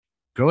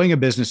Growing a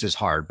business is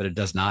hard, but it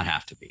does not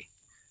have to be.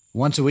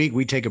 Once a week,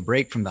 we take a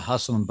break from the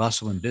hustle and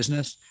bustle in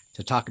business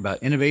to talk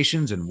about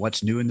innovations and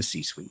what's new in the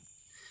C-suite.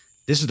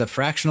 This is the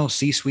Fractional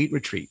C-Suite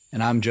Retreat,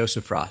 and I'm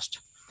Joseph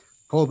Frost.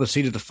 Pull up a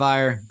seat at the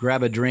fire,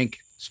 grab a drink,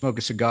 smoke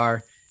a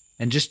cigar,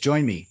 and just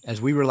join me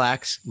as we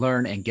relax,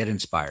 learn, and get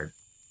inspired.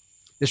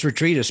 This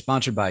retreat is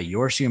sponsored by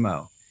Your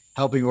CMO,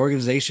 helping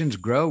organizations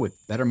grow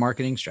with better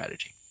marketing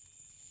strategy.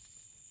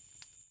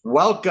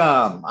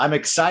 Welcome. I'm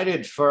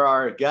excited for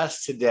our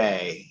guest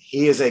today.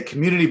 He is a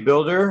community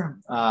builder,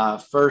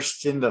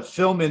 first in the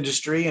film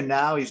industry, and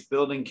now he's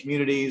building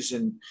communities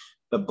in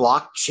the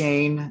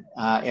blockchain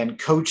and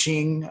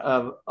coaching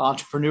of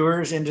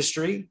entrepreneurs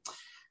industry.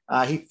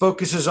 He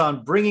focuses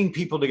on bringing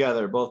people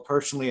together, both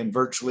personally and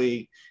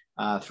virtually,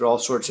 through all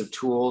sorts of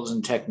tools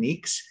and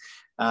techniques.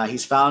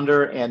 He's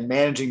founder and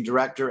managing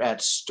director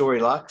at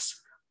Storylux.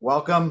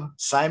 Welcome,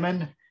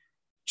 Simon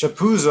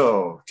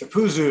Chappuzeau.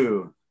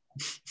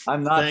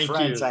 I'm not Thank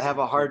French. you. I have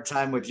a hard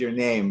time with your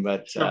name,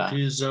 but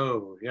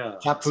Chappuzeau, yeah.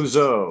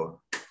 Chappuzeau.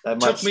 That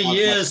took me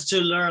years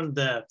to learn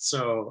that,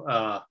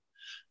 so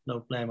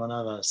no blame on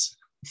others.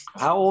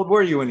 How old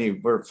were you when you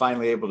were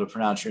finally able to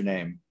pronounce your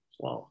name?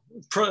 Well,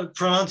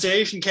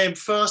 pronunciation came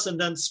first, and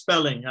then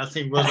spelling. I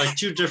think were like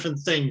two different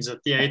things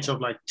at the age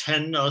of like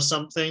 10 or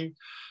something.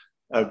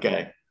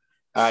 Okay,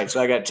 all right.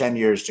 So I got 10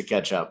 years to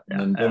catch up,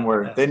 and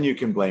then you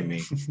can blame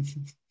me.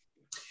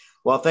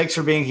 Well, thanks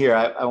for being here.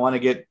 I want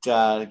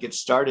to get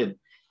started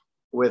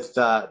with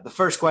the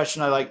first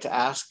question I like to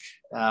ask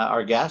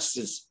our guests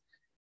is,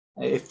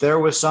 if there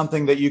was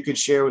something that you could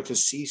share with the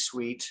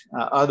C-suite,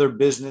 other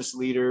business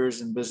leaders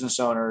and business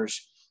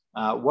owners,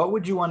 what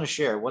would you want to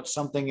share? What's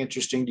something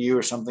interesting to you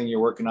or something you're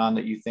working on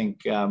that you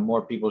think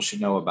more people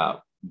should know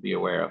about, be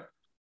aware of?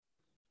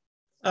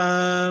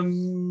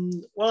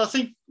 Well, I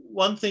think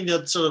one thing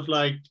that sort of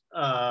like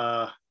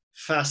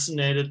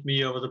fascinated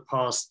me over the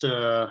past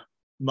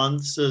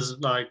months is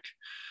like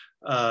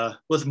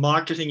with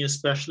marketing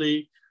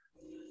especially,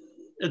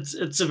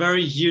 it's a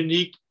very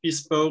unique,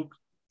 bespoke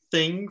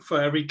thing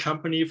for every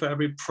company, for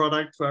every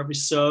product, for every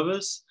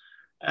service.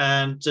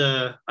 And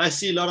I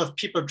see a lot of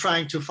people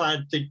trying to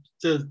find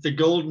the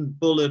golden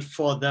bullet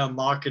for their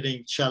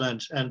marketing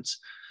challenge. And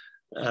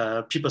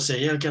people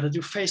say, yeah, I gotta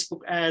do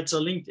Facebook ads or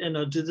LinkedIn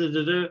or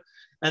da-da-da-da.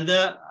 And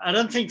I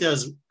don't think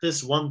there's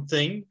this one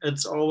thing.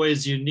 It's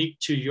always unique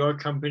to your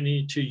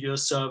company, to your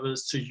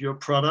service, to your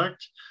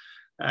product.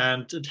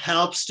 And it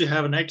helps to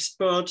have an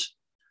expert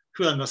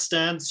who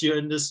understands your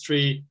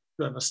industry,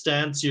 who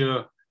understands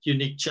your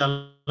unique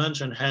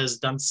challenge and has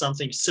done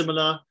something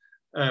similar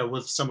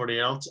with somebody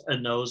else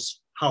and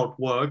knows how it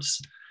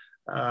works.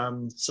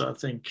 So I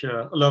think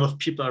a lot of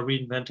people are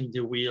reinventing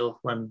the wheel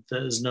when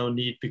there is no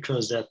need,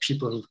 because there are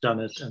people who've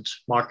done it. And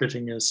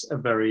marketing is a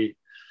very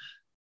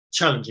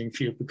challenging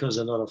field because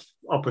a lot of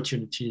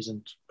opportunities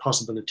and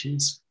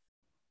possibilities.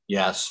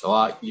 Yes,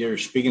 well, you're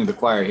speaking to the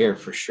choir here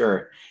for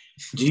sure.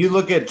 Do you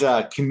look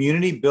at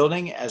community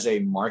building as a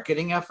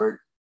marketing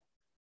effort?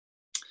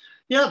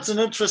 Yeah, it's an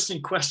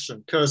interesting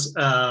question, because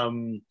I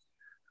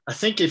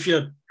think if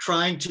you're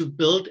trying to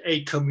build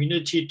a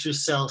community to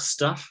sell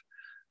stuff,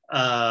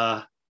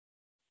 it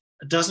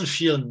doesn't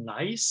feel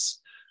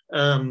nice.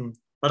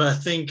 But I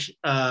think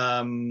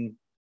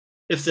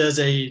if there's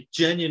a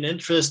genuine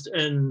interest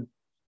in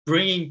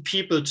bringing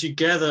people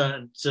together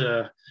and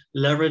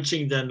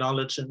leveraging their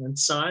knowledge and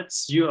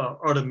insights, you are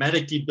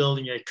automatically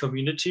building a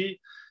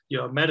community.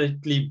 You're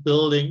automatically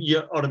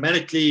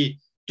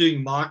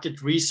doing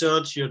market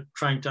research. You're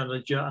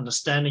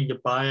understanding the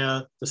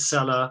buyer, the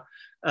seller.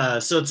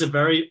 So it's a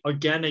very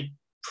organic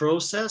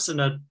process, and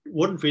I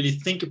wouldn't really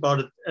think about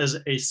it as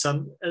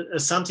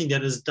something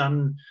that is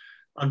done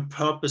on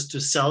purpose to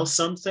sell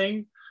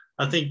something.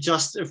 I think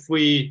just if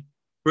we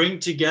bring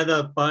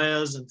together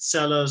buyers and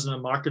sellers in a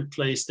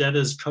marketplace, that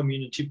is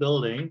community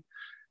building,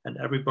 and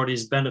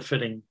everybody's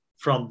benefiting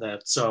from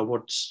that. So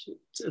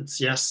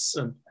it's yes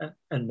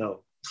and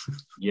no.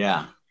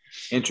 Yeah,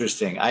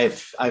 interesting. I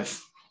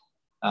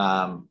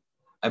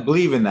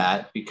believe in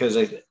that because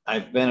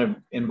I've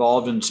been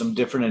involved in some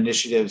different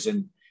initiatives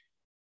and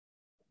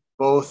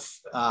both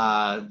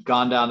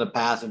gone down the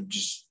path of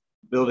just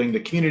building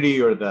the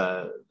community or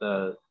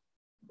the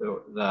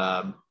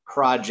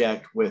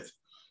project with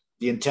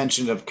the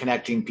intention of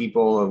connecting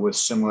people with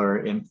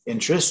similar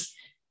interests.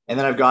 And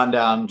then I've gone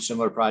down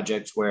similar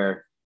projects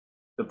where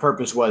the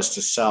purpose was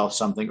to sell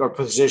something or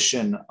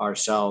position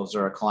ourselves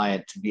or a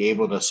client to be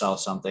able to sell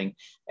something.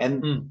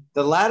 And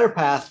the latter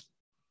path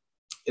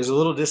is a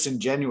little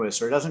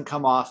disingenuous, or it doesn't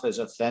come off as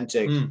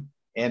authentic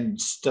and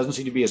doesn't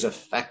seem to be as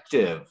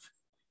effective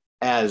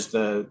as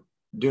the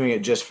doing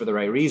it just for the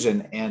right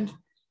reason.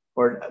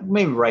 Or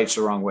maybe right's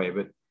the wrong way,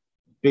 but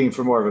being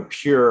for more of a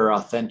pure,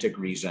 authentic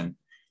reason.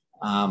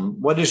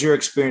 What has your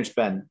experience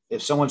been?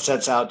 If someone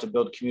sets out to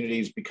build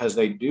communities because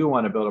they do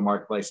want to build a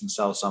marketplace and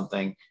sell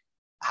something,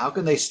 how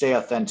can they stay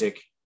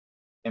authentic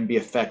and be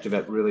effective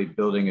at really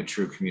building a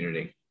true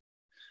community?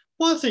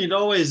 Well, I think it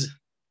always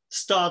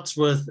starts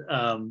with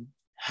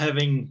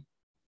having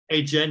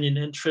a genuine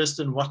interest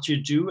in what you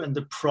do and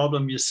the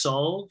problem you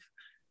solve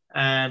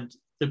and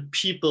the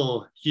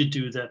people you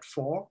do that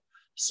for.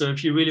 So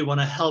if you really want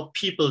to help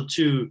people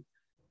to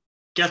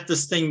get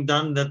this thing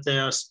done that they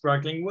are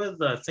struggling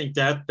with, I think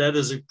that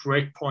is a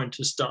great point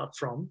to start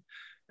from.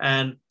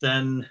 And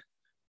then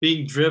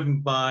being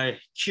driven by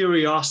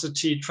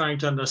curiosity, trying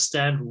to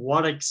understand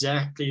what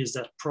exactly is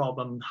that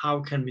problem, how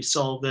can we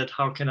solve it,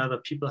 how can other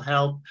people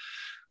help.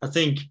 I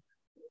think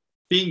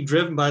being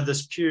driven by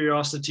this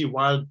curiosity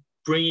while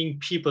bringing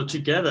people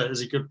together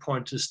is a good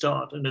point to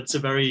start. And it's a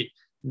very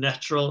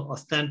natural,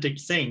 authentic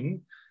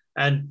thing.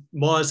 And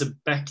more as a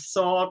back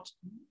thought,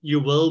 you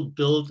will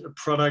build a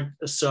product,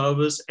 a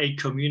service, a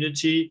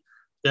community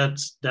that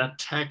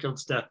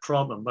tackles that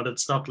problem. But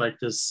it's not like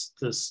this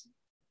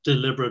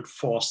deliberate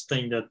forced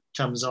thing that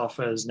comes off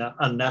as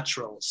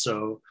unnatural.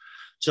 So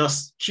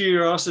just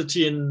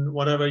curiosity in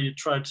whatever you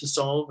try to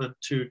solve and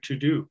to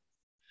do.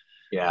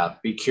 Yeah,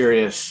 be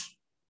curious.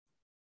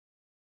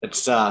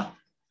 It's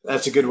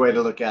that's a good way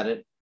to look at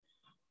it.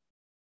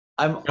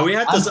 We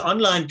had this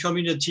online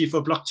community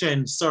for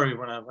blockchain. Sorry,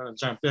 when I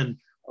jump in,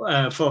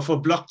 for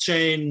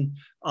blockchain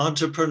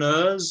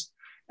entrepreneurs,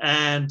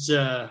 and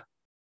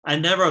I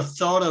never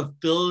thought of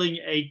building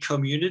a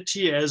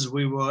community as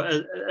we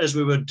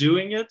were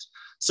doing it.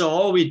 So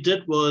all we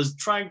did was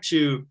trying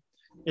to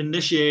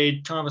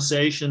initiate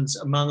conversations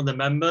among the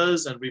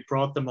members, and we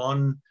brought them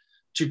on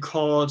to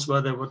calls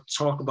where they would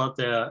talk about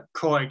their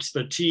core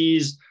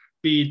expertise,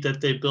 be it that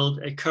they build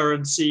a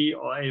currency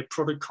or a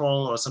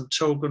protocol or some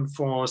token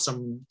for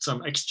some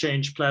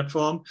exchange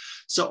platform.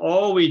 So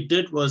all we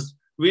did was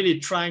really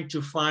trying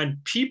to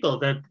find people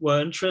that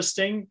were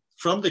interesting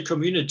from the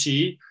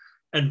community,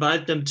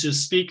 invite them to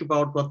speak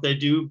about what they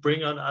do,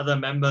 bring on other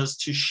members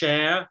to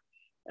share.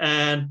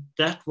 And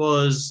that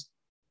was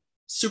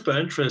super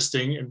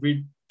interesting. And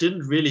we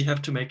didn't really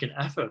have to make an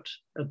effort.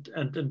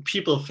 And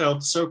people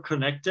felt so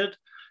connected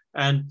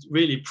and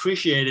really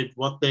appreciated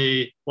what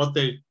they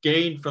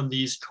gained from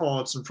these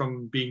calls and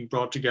from being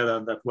brought together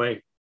in that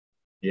way.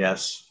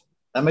 Yes,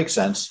 that makes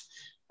sense.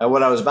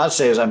 What I was about to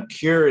say is I'm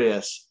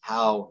curious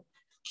how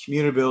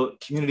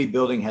community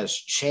building has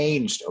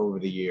changed over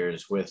the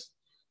years with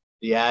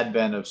the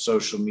advent of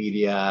social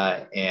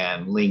media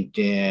and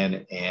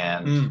LinkedIn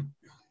and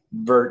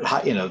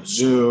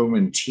Zoom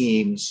and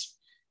Teams.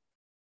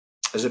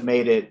 Has it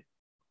made it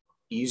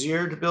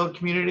easier to build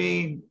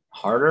community,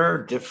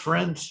 harder,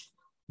 different?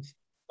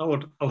 I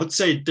would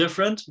say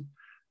different,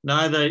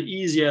 neither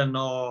easier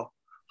nor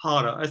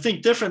harder. I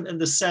think different in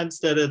the sense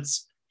that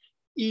it's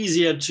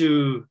easier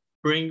to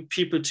bring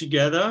people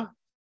together,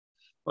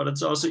 but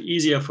it's also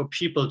easier for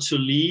people to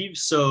leave.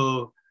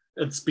 So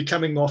it's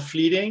becoming more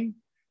fleeting,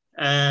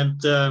 and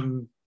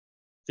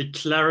the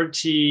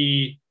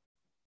clarity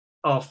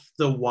of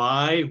the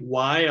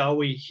why are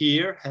we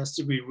here has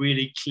to be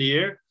really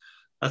clear.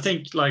 I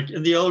think like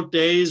in the old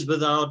days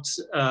without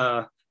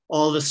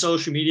all the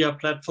social media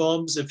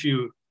platforms, if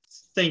you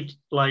think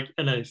like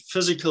in a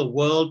physical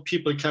world,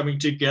 people coming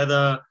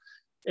together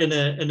in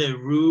a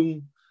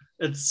room,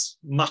 it's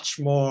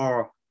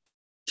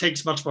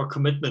takes much more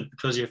commitment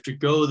because you have to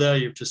go there,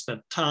 you have to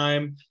spend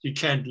time, you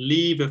can't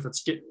leave if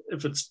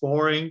it's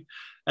boring.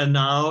 And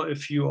now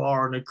if you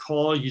are on a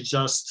call, you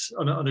just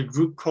on a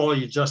group call,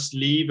 you just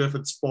leave if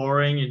it's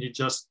boring and you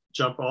just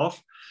jump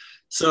off.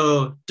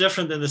 So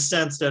different in the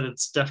sense that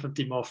it's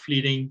definitely more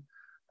fleeting,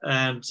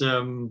 and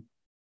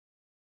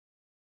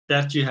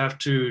that you have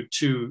to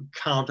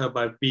counter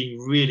by being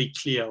really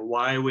clear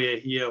why we're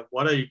here,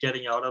 what are you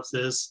getting out of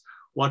this,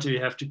 what do you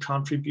have to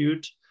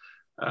contribute.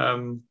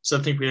 So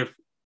I think we have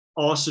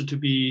also to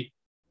be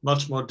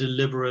much more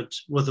deliberate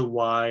with the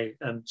why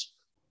and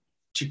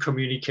to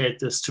communicate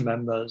this to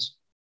members.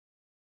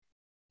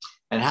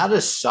 And how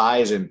does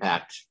size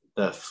impact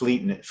the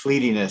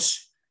fleetiness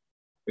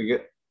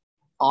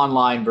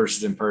online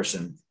versus in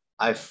person?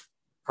 I've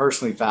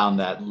personally found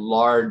that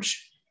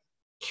large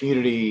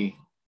community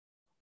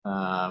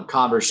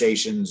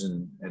conversations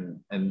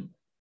and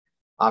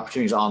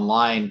opportunities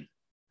online,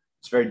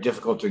 it's very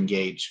difficult to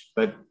engage.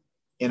 But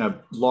in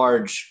a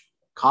large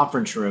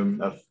conference room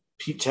of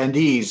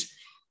attendees,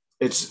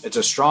 it's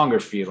a stronger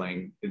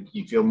feeling.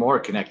 You feel more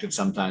connected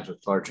sometimes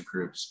with larger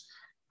groups.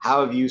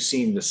 How have you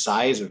seen the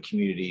size of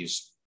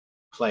communities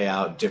play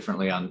out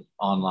differently on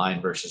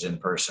online versus in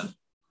person?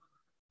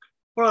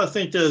 Well, I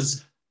think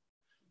there's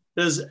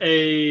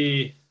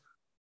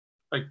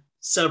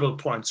several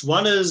points.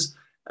 One is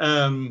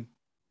a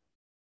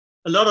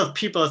lot of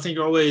people, I think,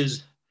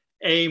 always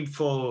aim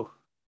for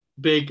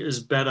big is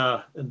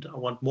better and I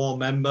want more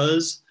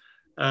members,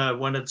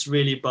 when it's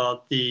really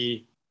about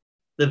the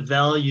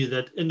value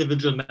that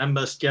individual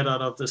members get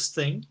out of this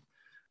thing.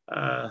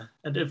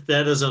 And if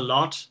that is a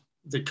lot,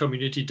 the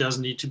community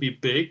doesn't need to be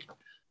big.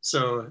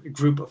 So a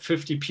group of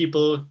 50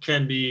 people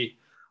can be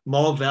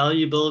more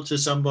valuable to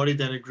somebody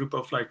than a group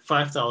of like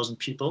 5,000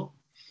 people.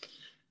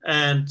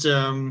 And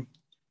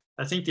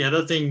I think the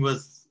other thing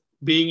with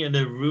being in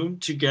a room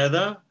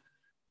together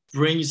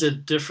brings a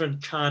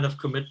different kind of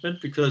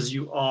commitment because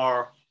you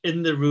are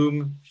in the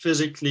room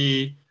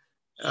physically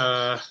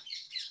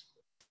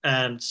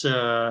And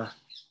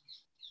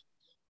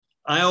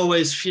I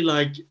always feel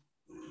like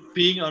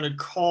being on a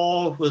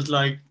call with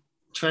like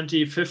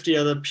 20, 50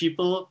 other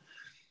people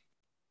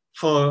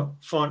for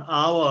an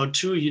hour or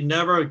two, you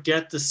never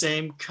get the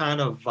same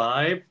kind of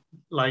vibe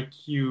like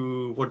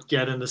you would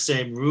get in the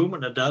same room.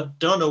 And I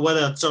don't know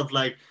whether it's sort of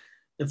like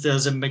if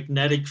there's a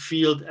magnetic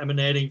field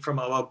emanating from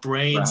our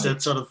brains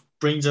that sort of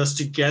brings us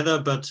together.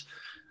 But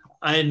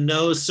I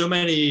know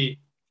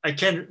I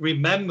can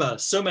remember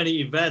so many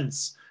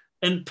events,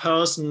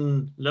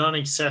 in-person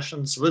learning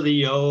sessions with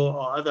EO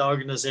or other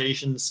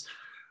organizations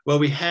where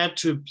we had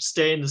to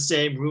stay in the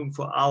same room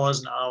for hours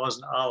and hours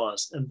and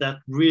hours. And that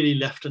really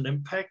left an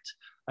impact.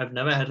 I've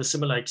never had a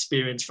similar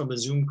experience from a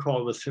Zoom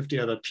call with 50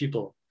 other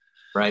people.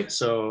 Right.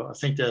 So I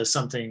think there's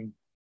something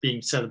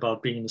being said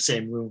about being in the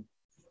same room.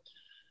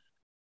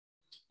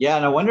 Yeah,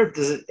 and I wonder,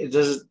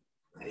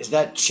 is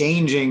that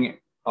changing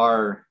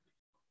our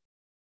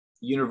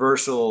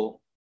universal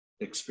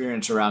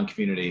experience around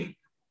community?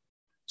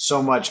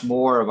 So much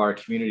more of our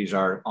communities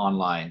are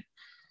online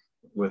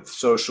with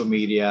social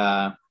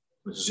media,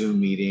 with Zoom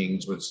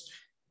meetings, with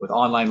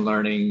online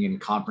learning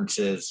and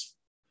conferences.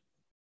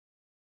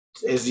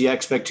 Is the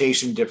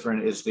expectation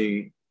different? Is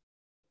the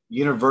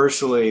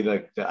universally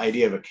the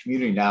idea of a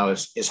community now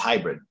is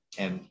hybrid,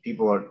 and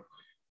people are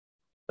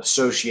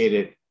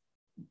associated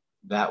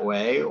that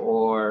way,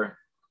 or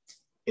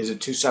is it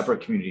two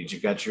separate communities?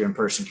 You've got your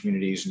in-person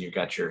communities and you've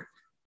got your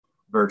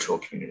virtual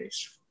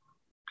communities.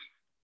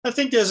 I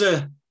think there's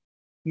a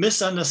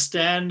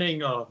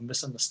misunderstanding, or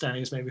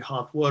misunderstanding is maybe a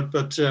hard word,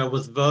 but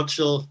with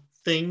virtual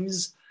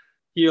things,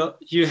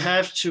 you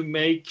have to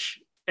make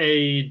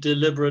a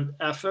deliberate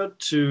effort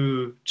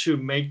to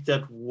make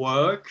that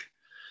work.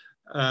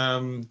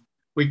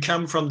 We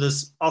come from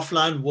this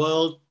offline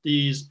world,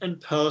 these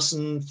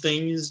in-person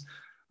things,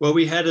 where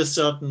we had a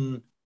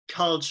certain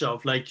culture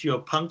of like you're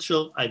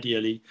punctual,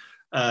 ideally.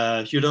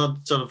 You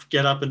don't sort of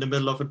get up in the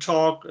middle of a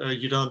talk.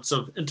 You don't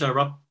sort of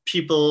interrupt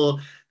people.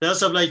 There's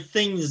sort of like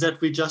things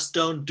that we just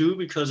don't do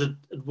because it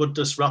would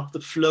disrupt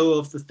the flow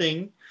of the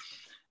thing.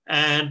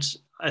 And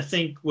I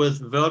think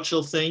with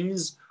virtual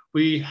things,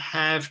 we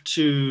have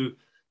to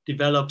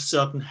develop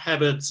certain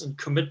habits and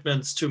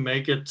commitments to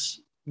make it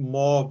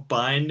more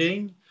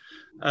binding.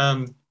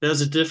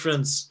 There's a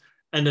difference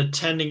in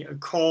attending a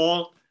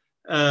call,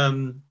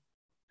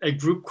 a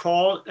group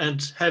call,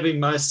 and having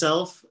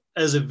myself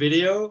as a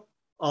video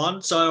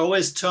on. So I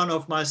always turn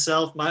off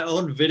my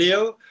own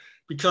video,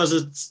 because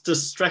it's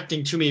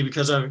distracting to me,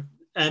 because I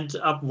end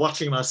up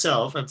watching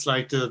myself. It's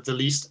like the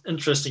least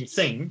interesting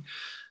thing.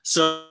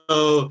 So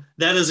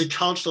that is a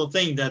cultural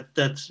thing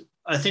that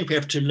I think we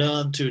have to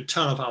learn to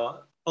turn off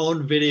our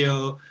own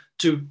video,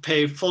 to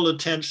pay full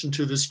attention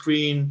to the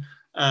screen,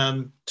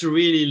 to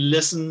really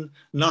listen,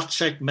 not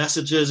check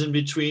messages in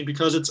between,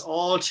 because it's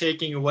all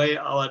taking away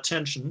our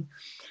attention.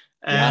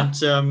 And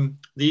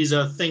these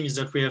are things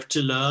that we have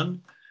to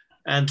learn.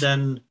 And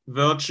then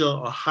virtual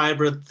or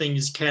hybrid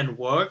things can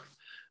work.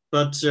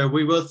 But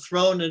we were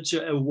thrown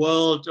into a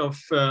world of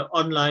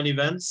online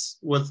events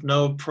with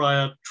no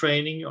prior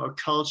training or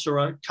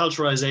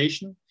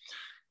culturalization.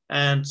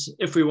 And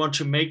if we want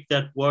to make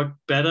that work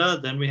better,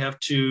 then we have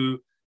to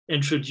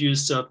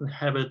introduce certain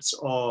habits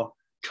or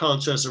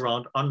cultures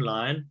around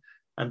online.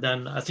 And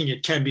then I think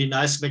it can be a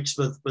nice mix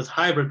with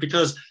hybrid,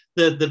 because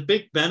the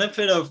big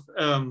benefit of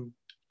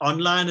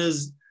online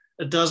is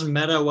it doesn't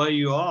matter where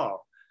you are.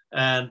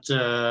 And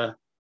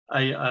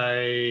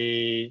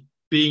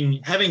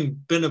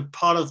having been a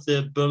part of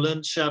the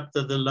Berlin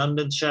chapter, the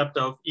London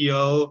chapter of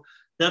EO,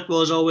 that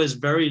was always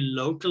very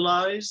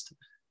localized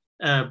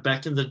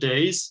back in the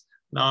days.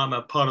 Now I'm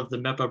a part of the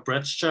Mapper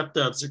Breadth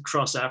chapter. It's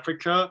across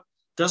Africa.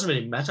 Doesn't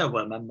really matter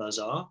where members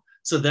are.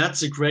 So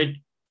that's a great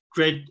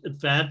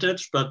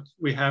advantage, but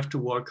we have to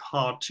work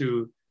hard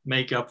to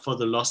make up for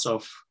the loss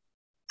of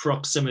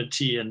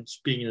proximity and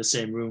being in the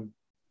same room.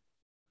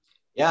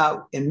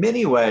 Yeah, in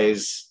many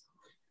ways,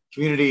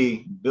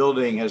 community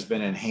building has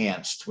been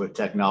enhanced with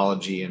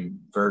technology and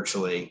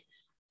virtually,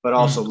 but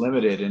also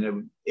limited.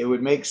 And it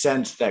would make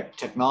sense that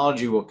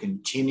technology will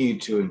continue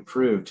to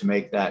improve to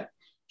make that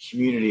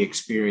community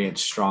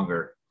experience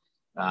stronger.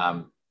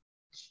 I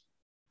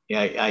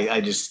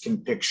just can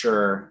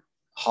picture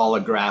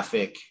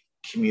holographic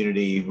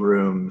community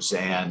rooms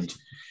and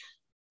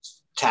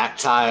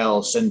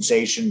tactile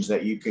sensations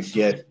that you could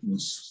get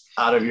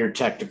out of your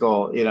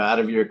technical, out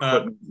of your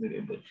equipment.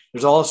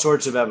 There's all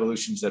sorts of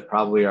evolutions that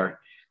probably are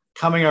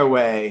coming our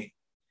way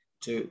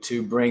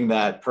to bring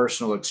that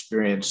personal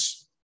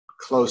experience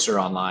closer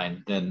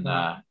online than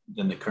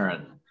the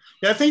current.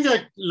 Yeah, I think that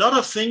a lot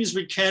of things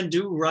we can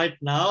do right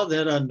now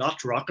that are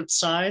not rocket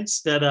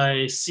science that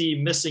I see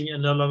missing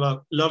in a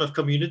lot of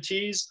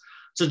communities.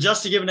 So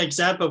just to give an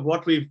example of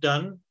what we've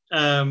done,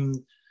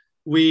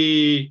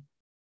 we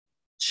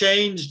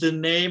changed the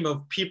name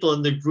of people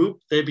in the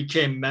group. They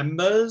became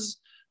members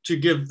to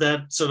give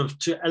that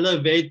to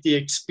elevate the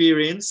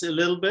experience a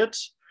little bit.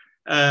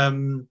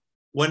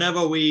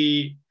 whenever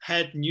we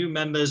had new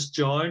members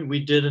join, we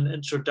did an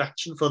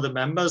introduction for the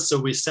members. So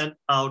we sent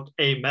out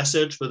a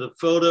message with a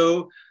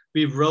photo.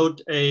 We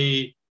wrote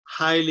a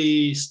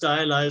highly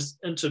stylized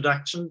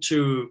introduction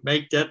to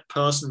make that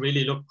person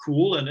really look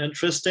cool and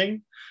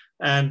interesting,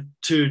 and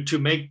to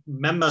make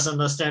members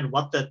understand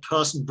what that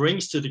person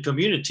brings to the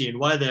community and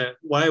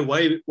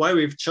why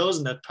we've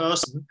chosen that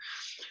person.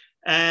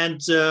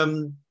 And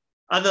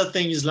other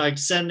things like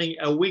sending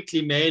a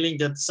weekly mailing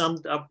that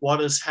summed up what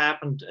has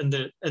happened in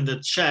the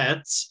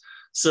chats,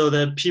 so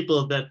that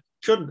people that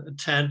couldn't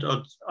attend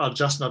or are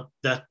just not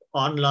that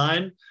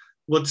online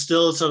would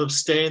still sort of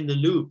stay in the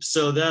loop.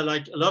 So there are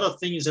like a lot of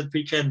things that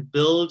we can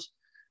build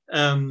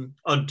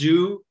or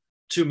do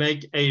to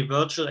make a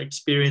virtual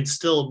experience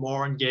still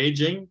more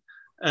engaging.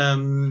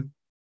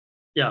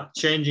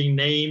 Changing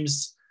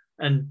names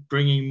and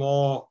bringing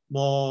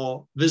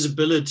more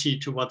visibility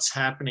to what's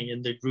happening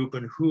in the group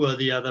and who are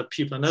the other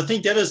people. And I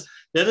think that is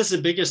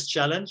the biggest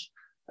challenge.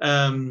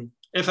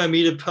 If I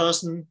meet a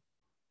person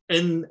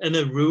in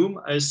a room,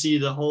 I see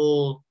the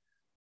whole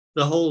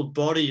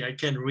body. I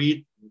can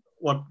read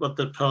what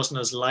the person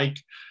is like,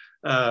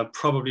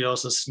 probably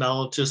also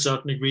smell to a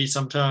certain degree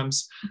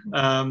sometimes.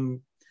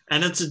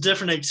 And it's a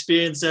different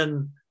experience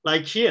than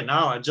like here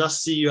now. I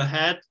just see your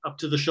head up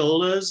to the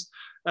shoulders,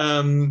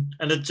 and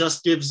it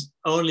just gives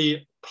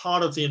only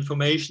part of the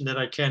information that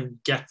I can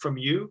get from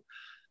you.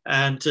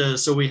 And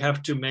so we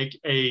have to make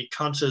a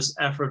conscious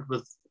effort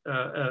with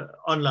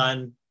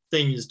online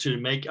things to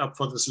make up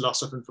for this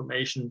loss of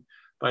information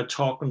by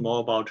talking more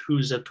about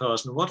who's that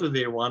person, what do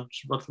they want,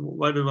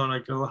 where do they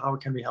want to go, how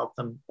can we help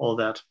them, all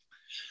that.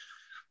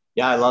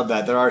 Yeah, I love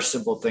that. There are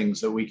simple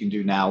things that we can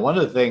do now. One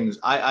of the things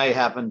I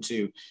happen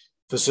to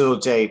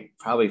facilitate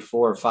probably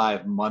 4 or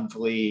 5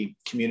 monthly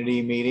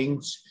community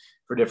meetings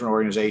for different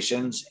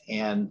organizations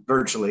and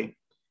virtually.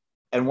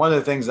 And one of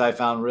the things I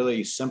found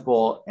really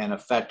simple and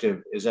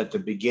effective is at the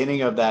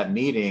beginning of that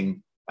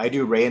meeting, I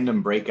do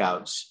random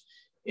breakouts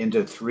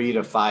into 3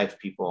 to 5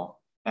 people.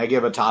 I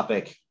give a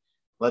topic.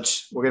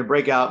 We're going to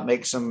break out,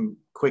 make some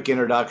quick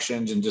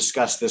introductions and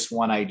discuss this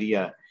one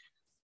idea.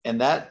 And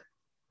that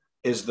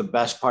is the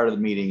best part of the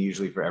meeting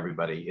usually for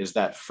everybody, is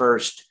that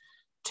first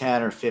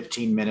 10 or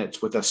 15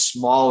 minutes with a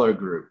smaller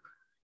group.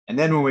 And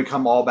then when we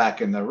come all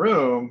back in the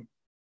room,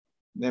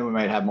 then we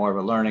might have more of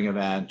a learning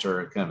event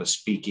or kind of a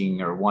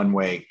speaking or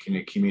one-way kind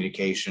of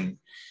communication,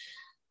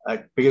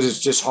 because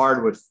it's just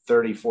hard with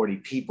 30, 40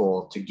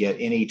 people to get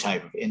any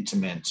type of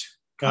intimate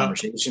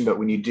conversation. But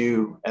when you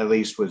do, at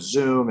least with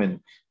Zoom, and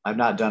I've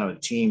not done it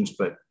with Teams,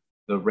 but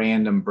the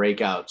random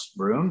breakouts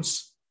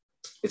rooms,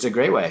 it's a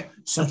great way.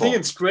 Simple. I think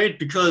it's great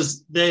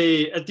because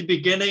they, at the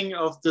beginning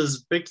of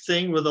this big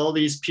thing with all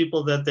these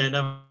people that they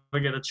never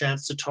get a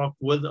chance to talk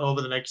with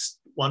over the next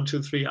 1,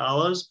 2, 3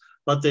 hours,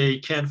 but they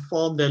can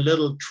form their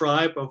little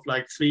tribe of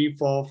like 3,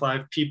 4,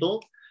 5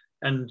 people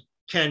and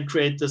can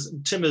create this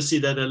intimacy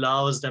that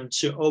allows them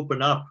to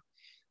open up.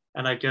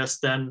 And I guess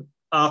then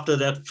after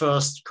that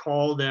first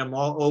call, they're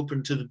more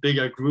open to the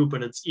bigger group,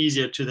 and it's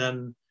easier to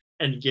then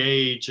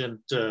engage and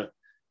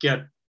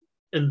get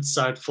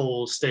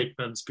insightful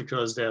statements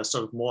because they're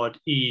sort of more at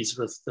ease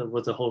with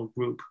the whole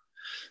group.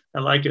 I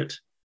like it.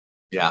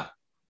 Yeah.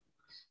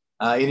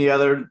 Any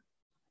other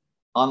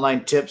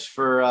online tips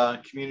for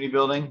community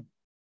building?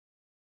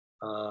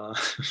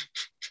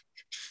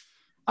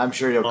 I'm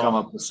sure you'll come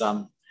up with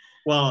some.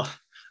 Well,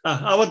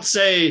 I would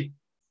say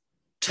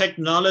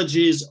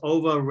technology is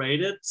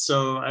overrated.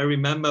 So I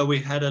remember we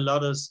had a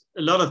lot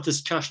of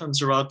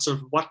discussions around sort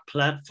of what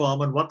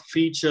platform and what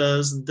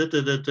features and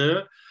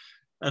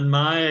And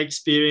my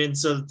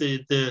experience of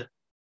the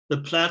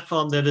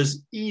platform that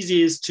is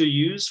easiest to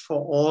use for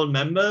all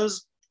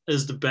members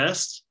is the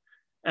best.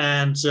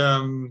 And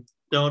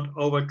don't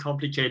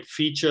overcomplicate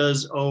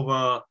features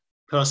over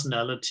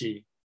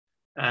personality.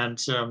 And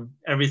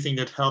everything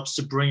that helps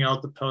to bring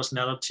out the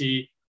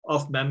personality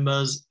of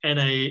members in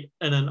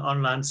an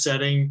online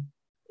setting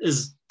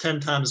is 10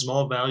 times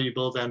more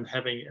valuable than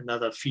having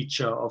another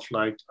feature of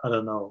like, I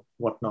don't know,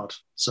 whatnot.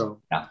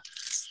 So yeah,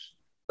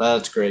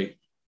 that's great.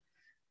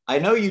 I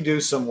know you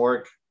do some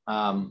work.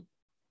 Some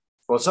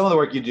of the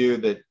work you do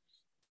that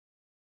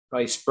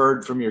probably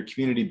spurred from your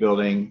community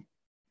building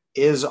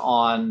is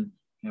on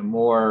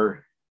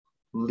more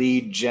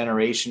lead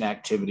generation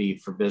activity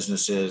for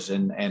businesses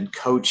and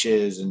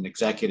coaches and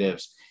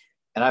executives.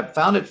 And I've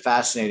found it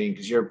fascinating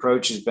because your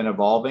approach has been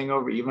evolving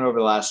even over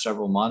the last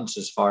several months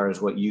as far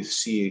as what you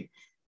see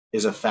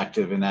is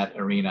effective in that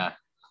arena.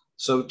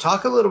 So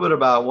talk a little bit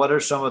about what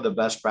are some of the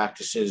best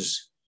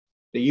practices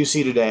that you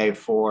see today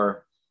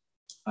for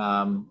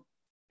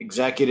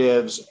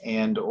executives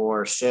and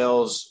or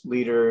sales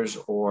leaders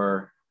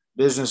or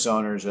business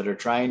owners that are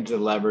trying to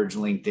leverage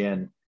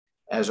LinkedIn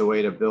as a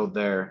way to build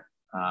their,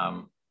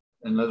 and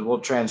we'll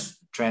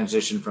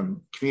transition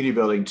from community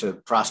building to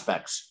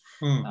prospects.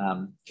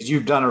 Because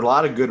you've done a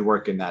lot of good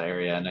work in that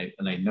area,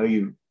 and I know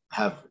you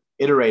have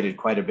iterated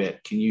quite a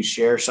bit. Can you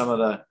share some of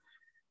the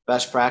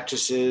best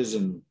practices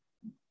and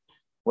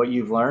what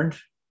you've learned?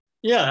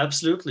 Yeah,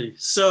 absolutely.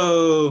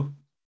 So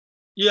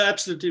You're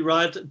absolutely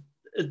right.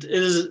 It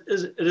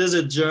is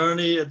a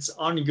journey. It's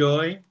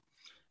ongoing.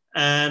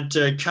 And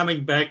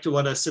coming back to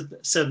what I said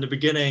in the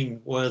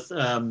beginning, with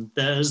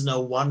there is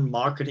no one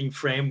marketing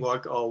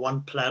framework or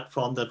one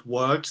platform that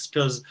works,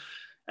 because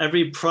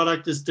every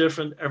product is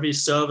different, every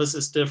service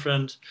is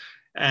different.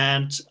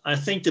 And I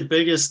think the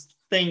biggest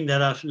thing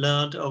that I've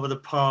learned over the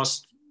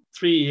past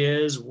 3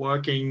 years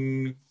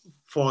working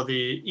for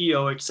the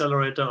EO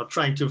Accelerator, or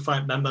trying to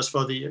find members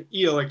for the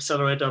EO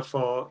Accelerator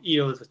for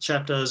EO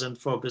chapters and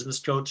for business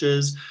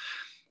coaches,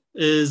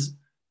 is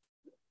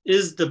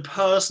the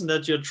person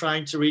that you're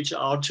trying to reach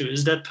out to,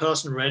 is that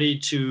person ready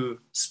to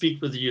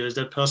speak with you? Is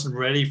that person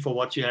ready for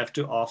what you have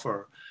to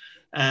offer?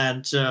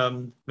 And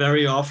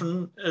very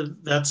often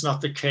that's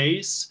not the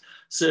case.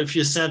 So if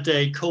you send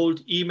a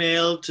cold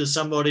email to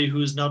somebody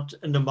who's not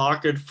in the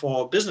market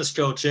for business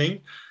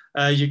coaching,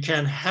 you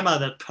can hammer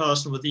that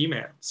person with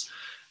emails.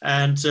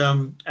 And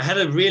I had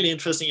a really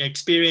interesting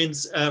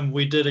experience.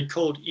 We did a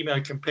cold email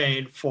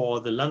campaign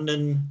for the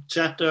London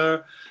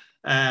chapter,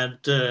 and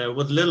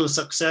with little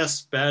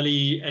success,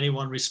 barely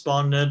anyone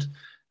responded.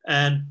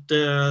 And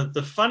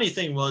the funny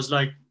thing was,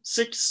 like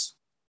 6,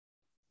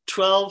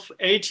 12,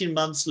 18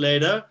 months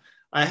later,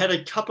 I had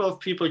a couple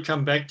of people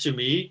come back to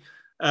me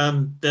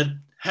that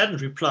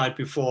hadn't replied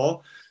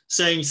before,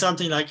 saying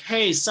something like,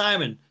 "Hey,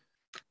 Simon,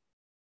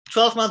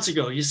 12 months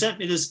ago, you sent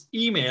me this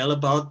email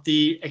about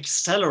the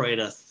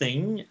accelerator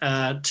thing.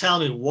 Tell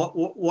me,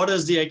 what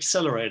is the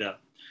accelerator?"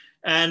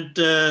 And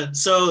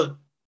so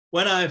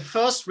when I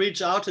first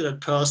reached out to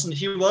that person,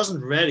 he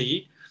wasn't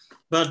ready,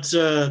 but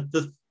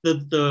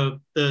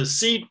the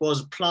seed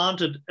was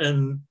planted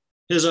in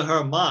his or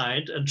her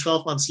mind. And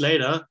 12 months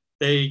later,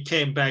 they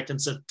came back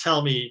and said,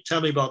 tell me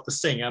about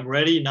this thing. I'm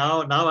ready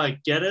now. Now I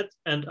get it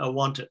and I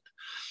want it.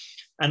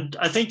 And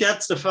I think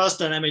that's the first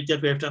dynamic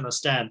that we have to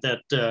understand,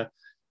 that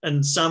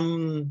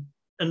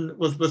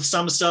with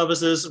some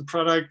services and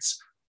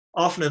products,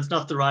 often it's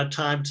not the right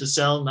time to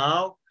sell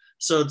now.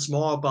 So it's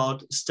more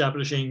about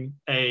establishing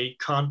a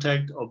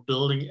contact or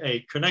building a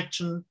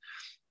connection.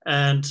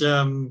 And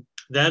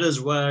that is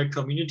where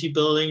community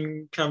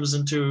building comes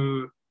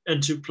into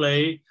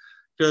play,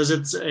 because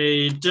it's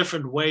a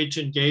different way to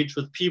engage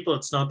with people.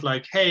 It's not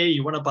like, hey,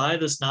 you want to buy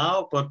this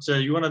now, but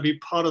you want to be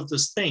part of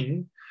this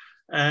thing.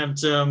 And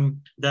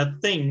that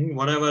thing,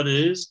 whatever it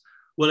is,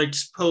 will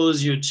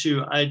expose you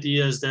to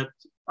ideas that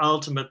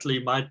ultimately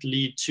might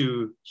lead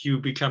to you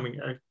becoming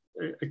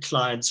a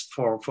client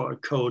for a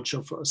coach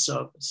or for a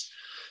service.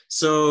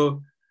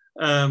 So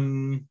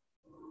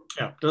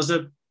yeah, does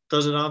it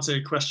answer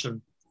your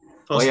question?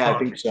 Well, yeah, I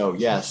think so.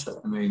 Yes.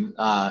 I mean,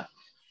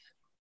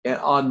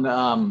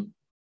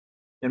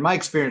 in my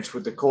experience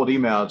with the cold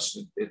email,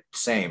 it's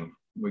same.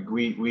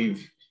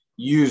 We've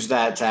used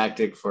that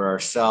tactic for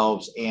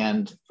ourselves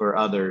and for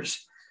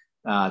others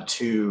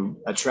to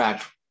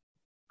attract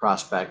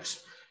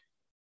prospects.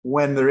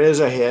 When there is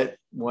a hit,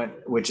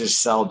 which is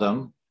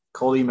seldom,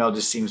 cold email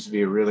just seems to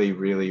be a really,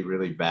 really,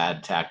 really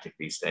bad tactic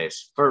these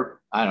days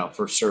for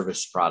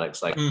service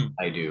products like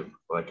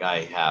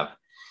I have.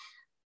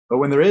 But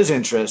when there is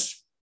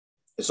interest,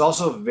 it's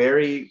also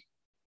very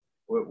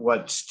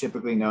what's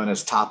typically known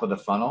as top of the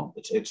funnel.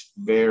 It's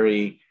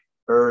very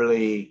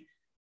early,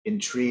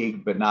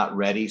 intrigued, but not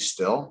ready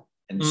still.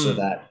 And so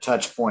that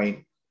touch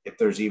point, if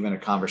there's even a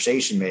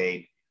conversation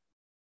made,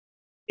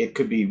 it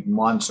could be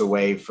months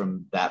away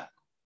from that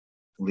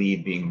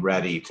lead being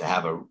ready to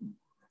have a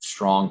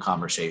strong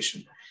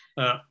conversation.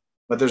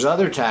 But there's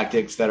other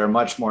tactics that are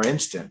much more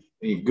instant.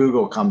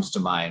 Google comes to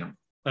mind.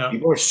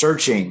 People are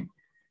searching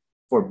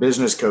for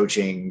business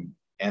coaching,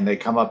 and they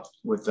come up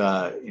with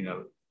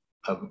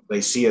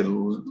they see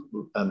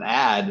an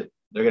ad,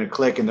 they're going to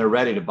click and they're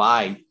ready to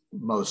buy.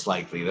 Most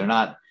likely, they're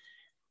not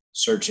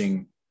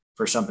searching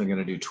for something going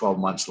to do 12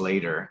 months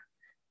later.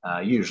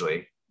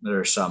 Usually,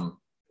 there's some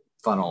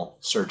funnel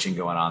searching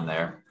going on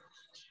there.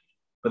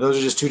 But those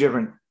are just two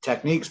different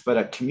techniques. But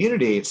a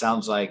community, it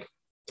sounds like,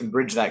 can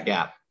bridge that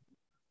gap,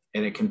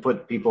 and it can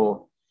put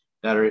people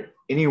that are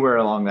anywhere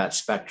along that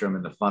spectrum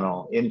in the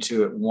funnel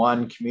into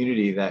one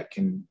community that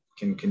can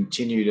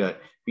continue to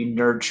be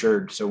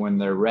nurtured. So when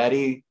they're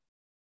ready,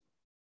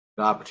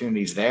 the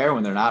opportunity's there.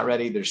 When they're not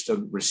ready, they're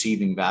still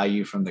receiving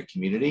value from the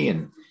community,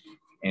 and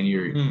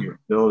you're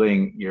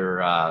building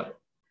your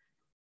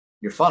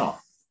funnel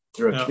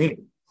through a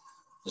community.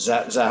 Is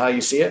that how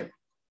you see it?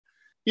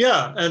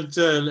 Yeah, and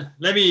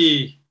let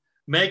me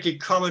make a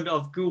comment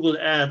of Google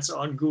Ads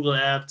on Google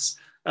Ads,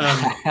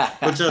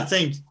 which I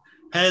think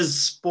has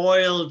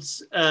spoiled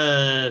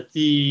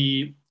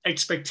the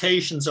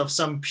expectations of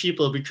some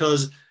people,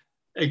 because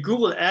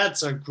Google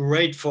Ads are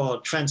great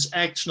for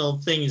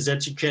transactional things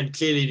that you can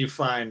clearly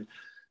define.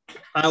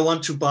 I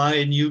want to buy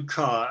a new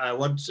car. I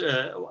want,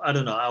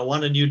 I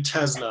want a new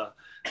Tesla.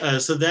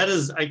 So that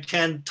is, I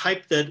can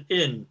type that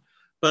in.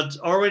 But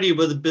already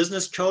with the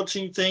business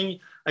coaching thing,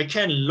 I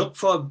can look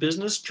for a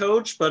business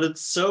coach, but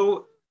it's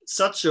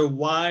such a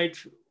wide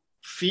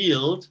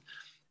field,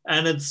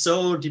 and it's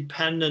so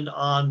dependent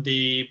on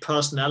the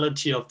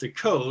personality of the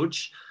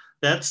coach,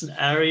 that's an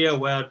area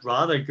where I'd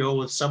rather go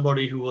with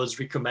somebody who was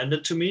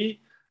recommended to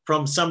me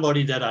from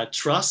somebody that I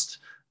trust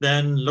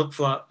than look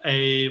for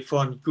a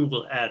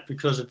Google ad,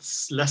 because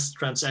it's less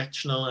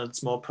transactional and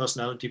it's more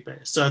personality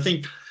based. So I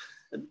think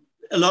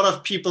a lot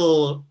of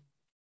people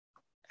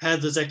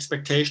had this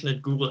expectation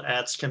that Google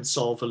ads can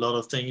solve a lot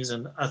of things.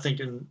 And I think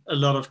in a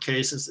lot of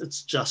cases,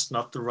 it's just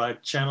not the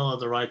right channel or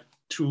the right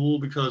tool,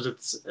 because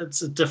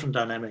it's a different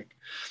dynamic.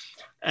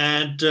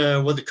 And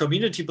with the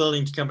community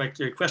building, to come back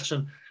to your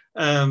question,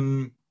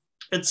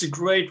 it's a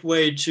great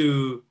way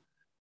to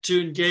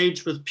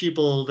engage with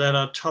people that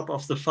are top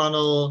of the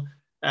funnel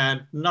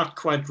and not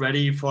quite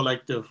ready for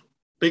like the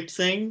big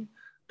thing,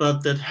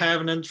 but that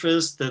have an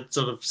interest, that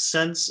sort of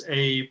sense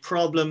a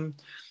problem.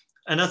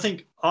 And I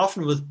think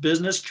often with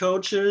business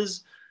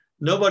coaches,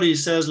 nobody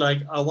says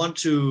like, I want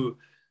to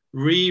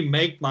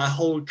remake my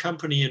whole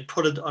company and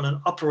put it on an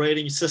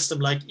operating system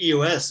like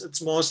EOS.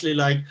 It's mostly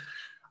like,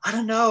 I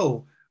don't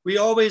know, we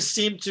always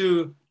seem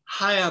to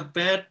hire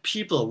bad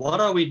people. What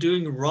are we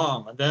doing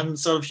wrong? And then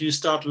sort of you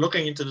start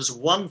looking into this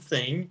one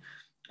thing,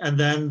 and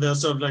then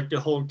there's sort of like the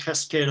whole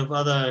cascade of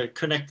other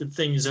connected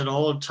things that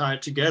all tie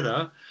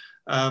together.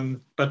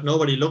 But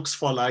nobody looks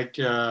for like,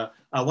 I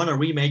want to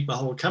remake my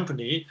whole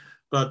company,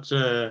 but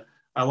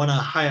I want to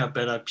hire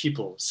better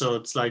people. So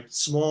it's like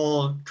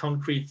small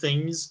concrete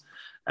things,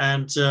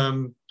 and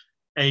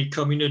a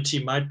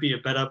community might be a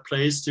better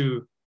place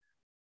to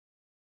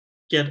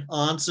get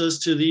answers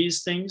to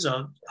these things,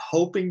 or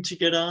hoping to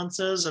get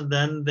answers. And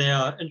then they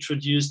are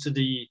introduced to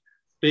the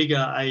bigger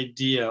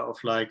idea of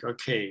like,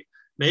 okay,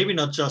 maybe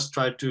not just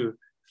try to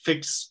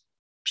fix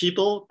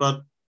people,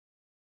 but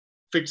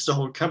fix the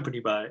whole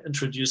company by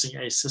introducing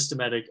a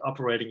systematic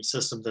operating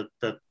system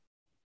that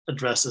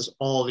addresses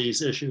all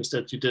these issues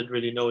that you didn't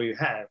really know you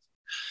have.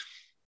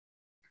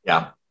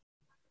 Yeah,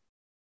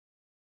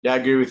 I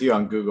agree with you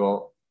on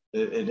Google.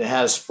 It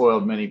has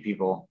spoiled many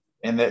people,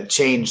 and that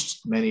changed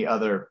many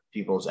other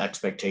people's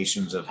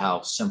expectations of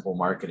how simple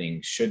marketing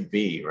should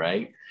be,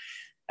 right?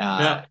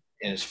 And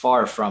it's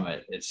far from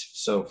it. It's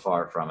so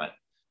far from it.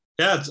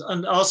 Yeah,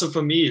 and also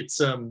for me,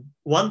 it's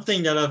one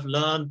thing that I've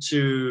learned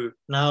to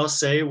now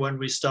say when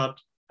we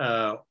start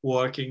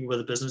working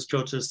with a business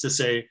coach is to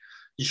say,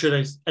 you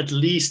should at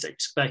least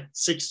expect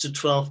 6 to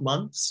 12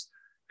 months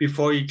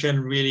before you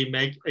can really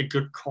make a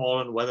good call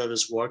on whether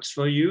this works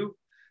for you.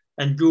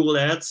 And Google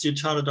Ads, you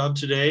turn it on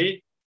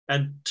today,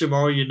 and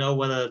tomorrow you know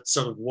whether it's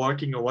sort of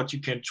working or what you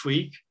can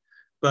tweak.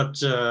 But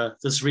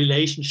this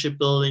relationship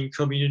building,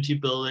 community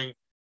building,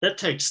 that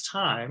takes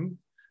time.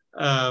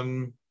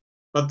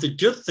 But the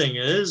good thing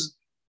is,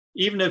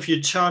 even if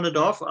you turn it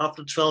off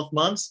after 12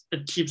 months,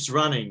 it keeps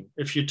running.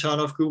 If you turn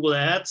off Google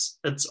Ads,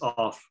 it's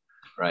off.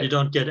 Right. You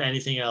don't get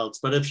anything else.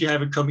 But if you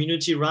have a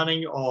community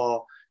running,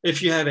 or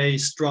if you have a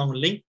strong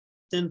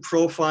LinkedIn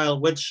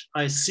profile, which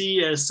I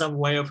see as some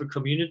way of a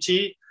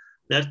community,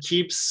 that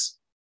keeps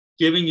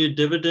giving you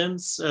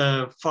dividends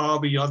far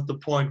beyond the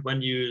point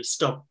when you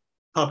stop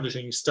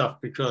publishing stuff,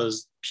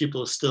 because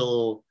people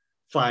still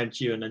find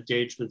you and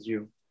engage with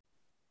you.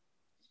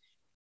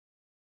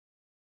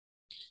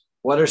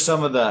 What are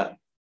some of the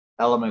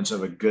elements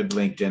of a good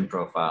LinkedIn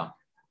profile?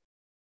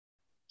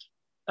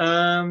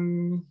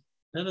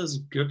 That is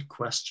a good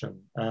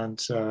question.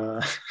 And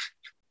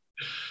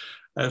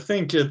I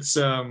think it's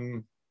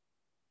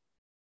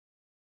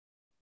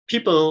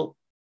people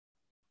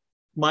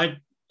might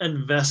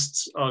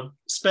invest or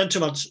spend too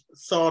much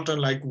thought on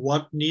like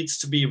what needs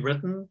to be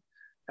written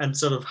and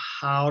sort of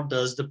how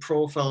does the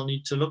profile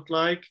need to look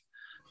like.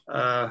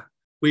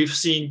 We've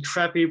seen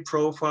crappy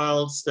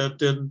profiles that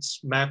didn't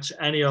match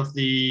any of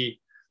the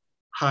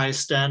high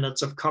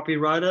standards of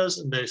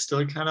copywriters, and they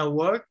still kind of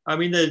work. I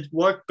mean, they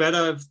work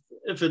better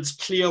if it's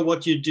clear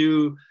what you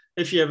do,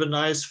 if you have a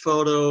nice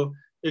photo,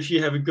 if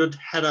you have a good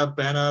header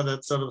banner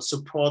that sort of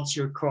supports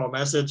your core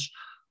message.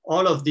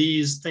 All of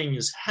these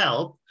things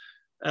help.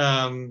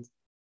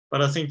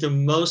 But I think the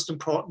most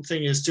important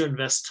thing is to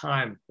invest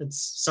time.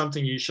 It's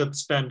something you should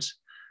spend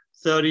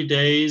 30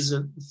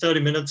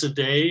 minutes a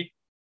day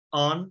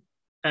on,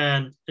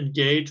 and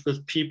engage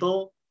with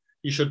people.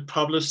 You should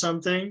publish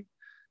something.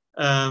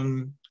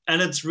 And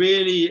it's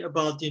really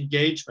about the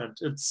engagement.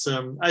 It's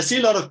I see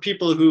a lot of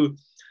people who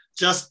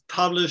just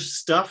publish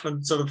stuff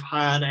and sort of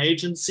hire an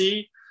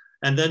agency,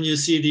 and then you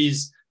see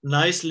these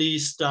nicely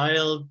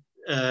styled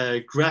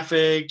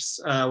graphics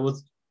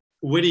with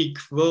witty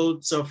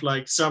quotes of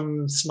like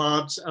some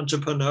smart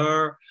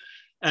entrepreneur,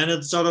 and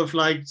it's sort of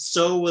like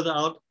so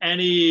without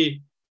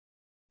any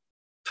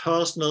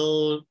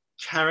personal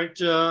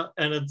character,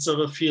 and it sort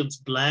of feels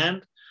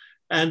bland,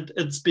 and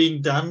it's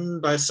being done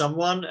by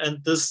someone,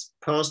 and this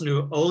person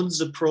who owns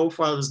the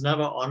profile is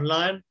never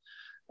online.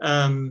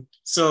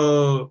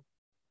 So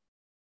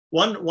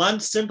one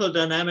simple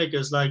dynamic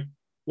is like,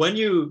 when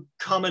you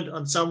comment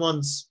on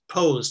someone's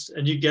post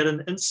and you get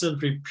an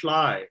instant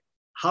reply,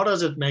 how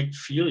does it make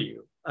feel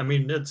you? I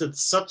mean,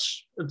 it's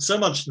so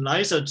much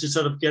nicer to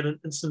sort of get an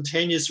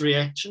instantaneous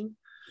reaction.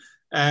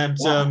 And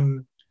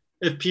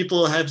if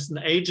people have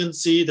an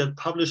agency that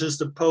publishes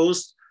the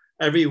post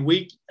every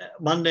week,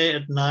 Monday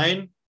at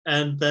 9,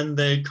 and then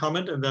they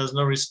comment and there's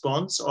no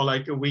response, or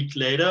like a week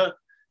later,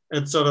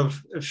 it's sort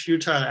of a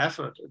futile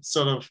effort. It's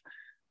sort of,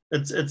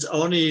 it's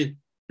only,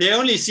 they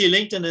only see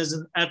LinkedIn as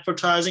an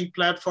advertising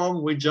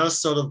platform. We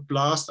just sort of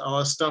blast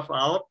our stuff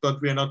out,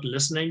 but we're not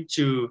listening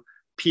to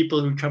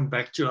people who come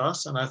back to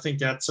us. And I think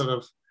that's sort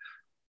of,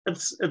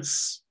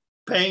 it's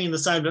paying in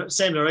the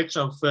same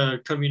direction of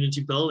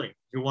community building.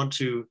 You want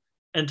to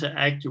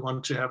interact, you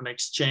want to have an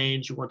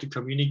exchange, you want to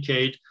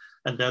communicate,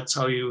 and that's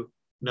how you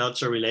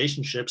nurture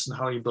relationships and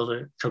how you build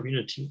a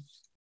community.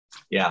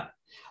 Yeah.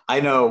 I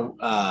know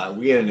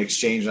we had an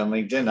exchange on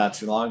LinkedIn not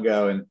too long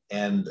ago,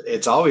 and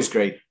it's always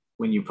great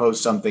when you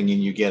post something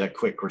and you get a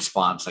quick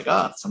response like,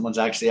 oh, someone's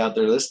actually out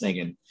there listening.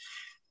 And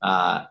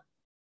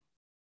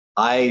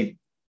I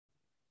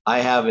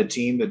have a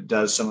team that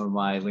does some of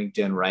my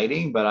LinkedIn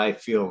writing, but I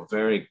feel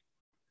very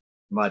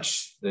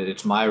much that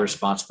it's my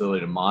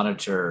responsibility to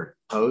monitor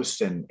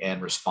posts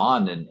and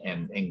respond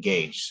and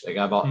engage. Like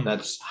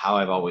that's how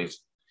I've always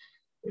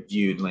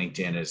viewed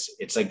LinkedIn. Is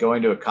it's like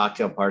going to a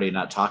cocktail party and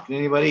not talking to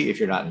anybody if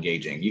you're not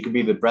engaging. You can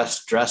be the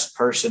best dressed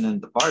person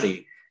in the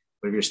party,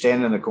 but if you're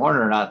standing in the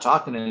corner not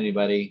talking to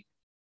anybody,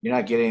 you're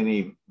not getting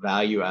any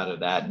value out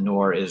of that,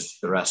 nor is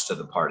the rest of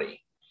the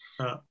party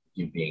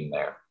you being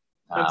there.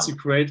 That's a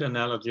great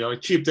analogy. I'll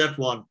keep that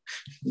one.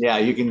 Yeah,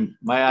 you can.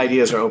 My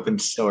ideas are open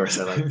source,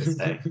 I like to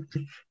say.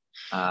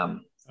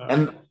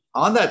 And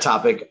on that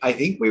topic, I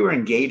think we were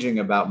engaging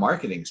about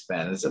marketing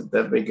spend.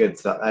 That'd be good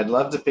stuff. I'd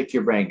love to pick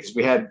your brain because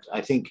we had,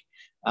 I think,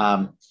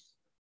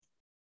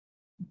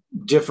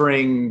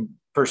 differing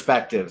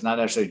perspectives, not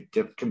necessarily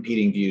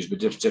competing views, but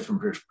just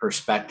different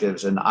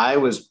perspectives. And I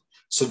was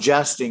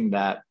suggesting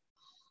that,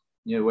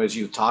 as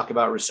you talk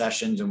about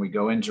recessions and we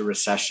go into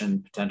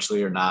recession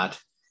potentially or not,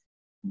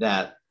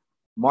 that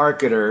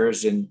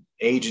marketers and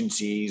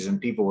agencies and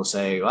people will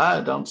say,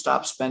 well, don't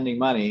stop spending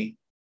money,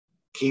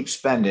 keep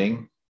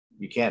spending.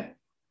 You can't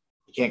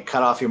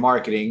cut off your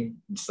marketing.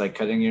 It's like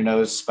cutting your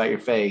nose to spite your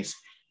face.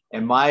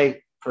 And my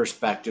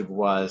perspective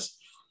was,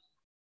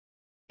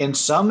 in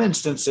some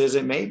instances,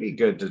 it may be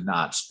good to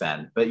not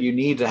spend, but you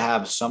need to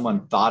have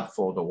someone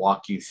thoughtful to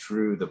walk you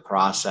through the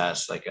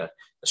process, like a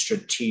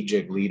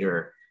strategic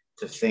leader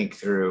to think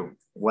through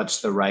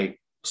what's the right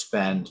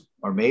spend,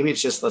 or maybe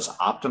it's just let's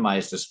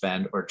optimize the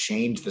spend or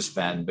change the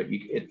spend, but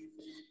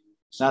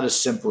it's not as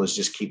simple as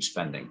just keep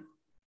spending.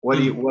 What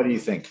do you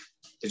think?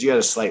 Because you had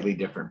a slightly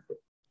different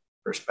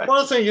perspective.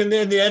 Well, I think in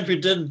the end we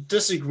didn't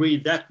disagree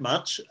that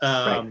much,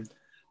 Right.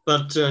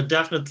 but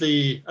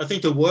definitely I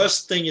think the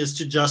worst thing is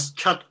to just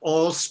cut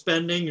all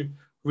spending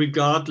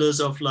regardless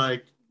of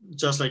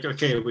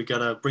okay, we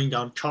gotta bring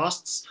down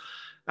costs.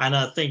 And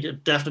I think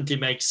it definitely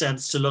makes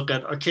sense to look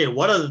at, okay,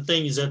 what are the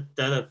things that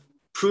have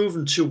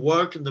proven to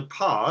work in the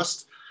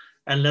past,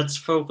 and let's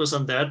focus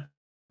on that.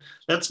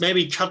 Let's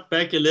maybe cut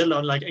back a little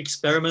on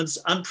experiments,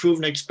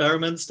 unproven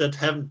experiments that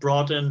haven't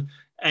brought in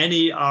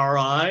any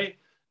ROI,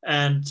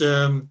 and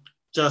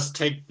just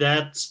take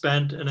that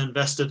spend and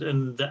invest it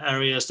in the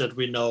areas that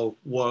we know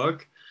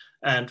work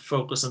and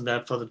focus on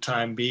that for the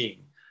time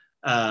being.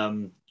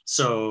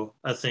 So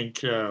I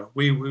think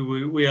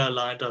we are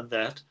aligned on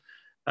that.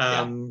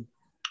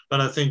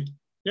 But I think,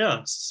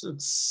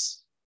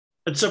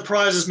 it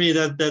surprises me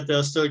that there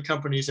are still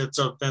companies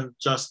that then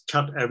just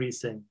cut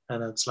everything.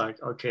 And it's like,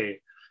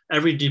 okay,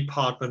 every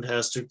department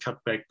has to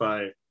cut back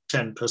by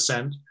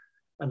 10%.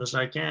 And it's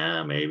like,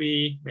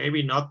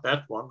 maybe not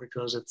that one,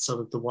 because it's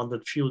sort of the one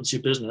that fuels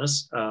your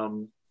business.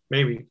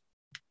 Maybe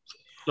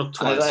look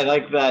twice. I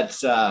like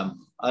that. I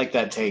like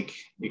that take.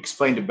 You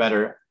explained it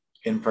better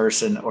in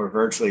person or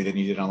virtually than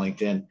you did on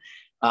LinkedIn.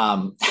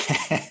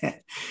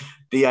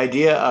 The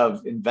idea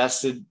of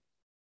invested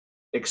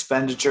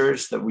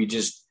expenditures that we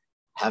just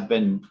have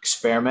been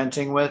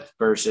experimenting with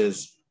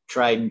versus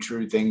tried and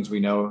true things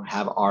we know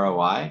have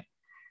ROI.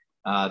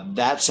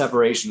 That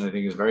separation, I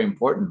think, is very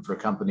important for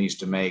companies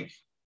to make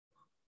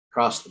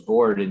across the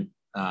board,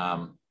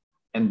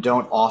 and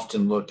don't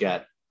often look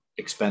at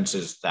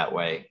expenses that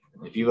way.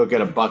 If you look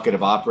at a bucket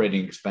of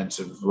operating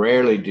expenses,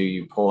 rarely do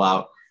you pull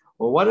out,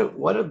 well,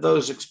 what if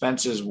those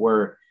expenses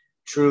were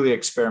truly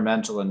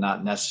experimental and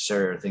not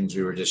necessary, or things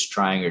we were just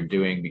trying or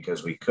doing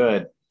because we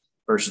could,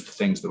 versus the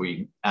things that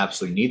we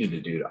absolutely needed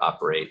to do to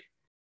operate.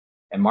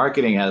 And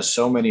marketing has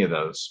so many of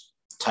those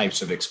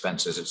types of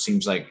expenses. It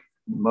seems like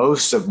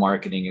most of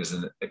marketing is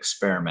an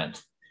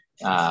experiment.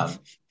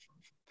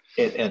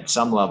 At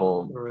some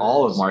level,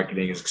 all of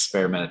marketing is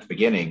experiment at the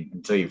beginning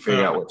until you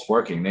figure out what's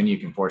working. Then you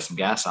can pour some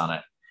gas on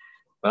it.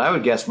 But I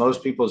would guess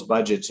most people's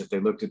budgets, if they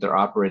looked at their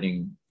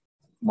operating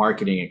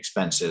marketing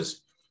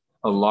expenses,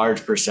 a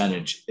large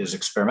percentage is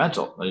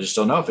experimental. They just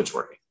don't know if it's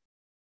working.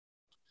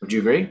 Would you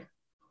agree?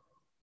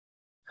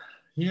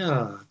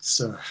 Yeah, it's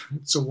a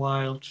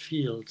wild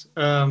field.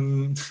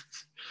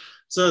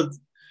 So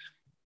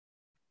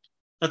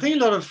I think a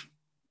lot of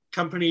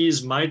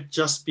companies might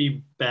just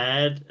be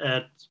bad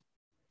at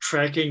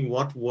tracking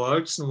what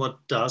works and what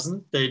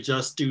doesn't. They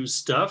just do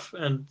stuff,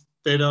 and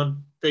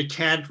they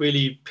can't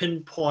really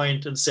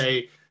pinpoint and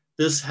say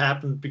this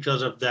happened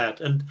because of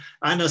that. And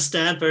I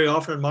understand very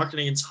often in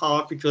marketing it's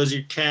hard because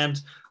you can't,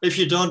 if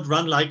you don't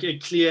run like a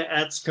clear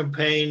ads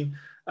campaign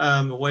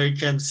where you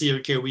can see,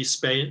 okay, we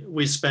spent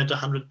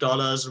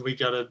 $100 and we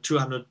got a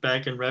 200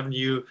 back in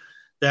revenue,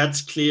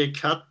 that's clear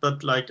cut.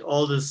 But like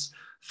all this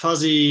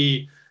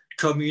fuzzy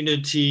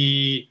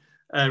community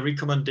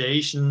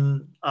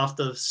recommendation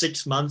after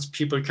 6 months,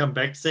 people come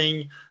back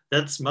thing,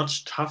 that's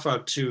much tougher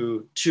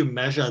to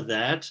measure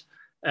that.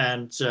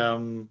 And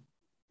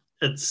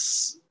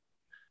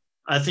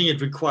I think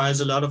it requires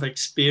a lot of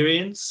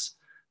experience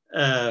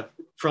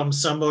from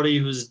somebody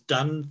who's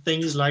done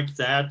things like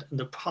that in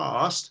the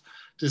past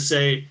to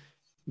say,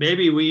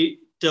 maybe we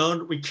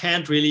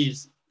can't really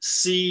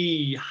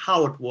see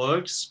how it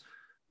works,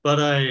 but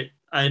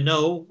I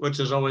know, which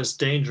is always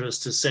dangerous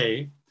to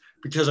say,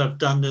 because I've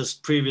done this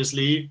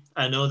previously,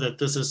 I know that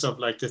this is sort of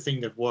like the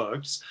thing that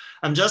works.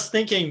 I'm just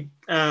thinking,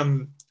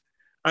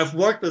 I've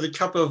worked with a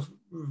couple of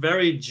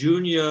very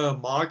junior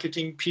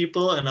marketing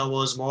people, and I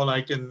was more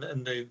like in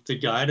the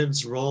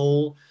guidance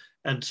role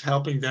and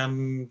helping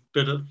them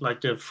bit of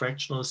like the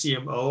fractional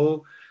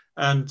CMO.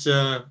 And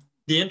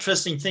the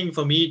interesting thing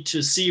for me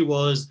to see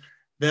was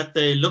that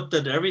they looked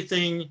at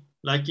everything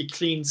like a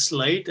clean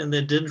slate and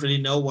they didn't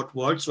really know what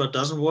works, what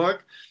doesn't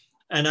work.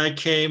 And I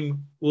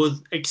came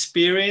with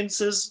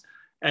experiences,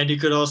 and you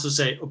could also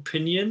say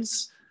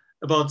opinions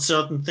about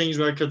certain things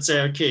where I could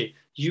say, okay,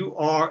 you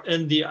are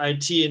in the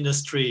IT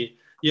industry.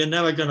 You're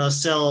never going to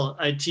sell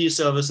IT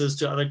services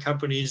to other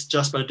companies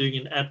just by doing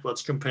an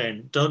AdWords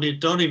campaign. Don't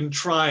even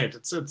try it.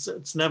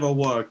 It's never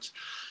worked.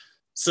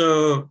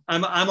 So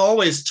I'm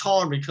always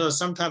torn because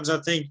sometimes I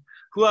think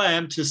who I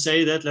am to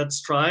say that, let's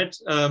try it.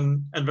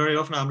 And very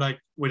often I'm like,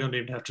 we don't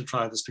even have to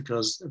try this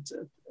because it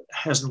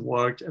hasn't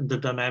worked and the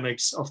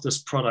dynamics of this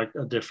product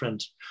are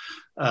different.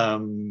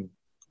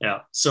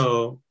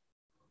 So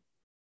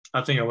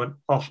I think I went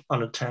off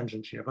on a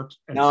tangent here, but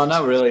no,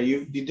 not really.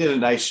 You did a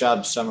nice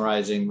job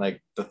summarizing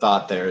like the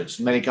thought there. It's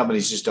many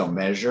companies just don't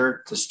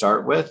measure to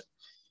start with,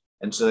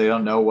 and so they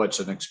don't know what's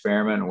an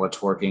experiment,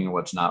 what's working, and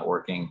what's not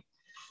working.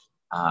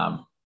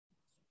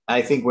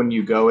 I think when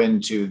you go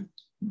into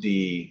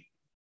the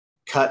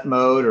cut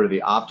mode or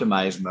the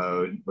optimize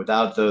mode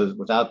without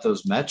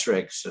those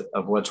metrics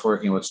of what's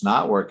working, what's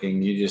not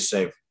working, you just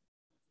say,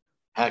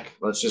 heck,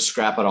 let's just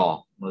scrap it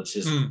all. Let's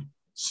just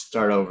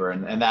start over.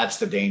 And that's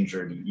the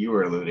danger you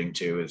were alluding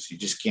to, is you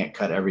just can't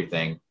cut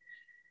everything.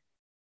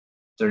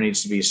 There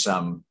needs to be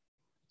some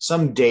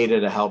data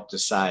to help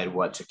decide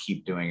what to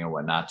keep doing and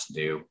what not to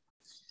do.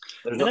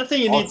 And I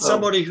think you need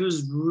somebody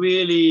who's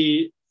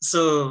really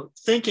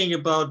thinking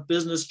about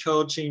business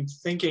coaching,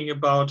 thinking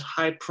about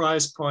high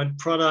price point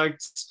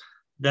products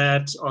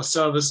or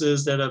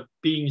services that are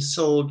being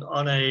sold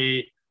on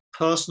a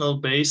personal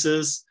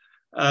basis.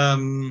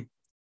 You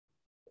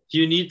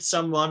need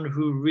someone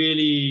who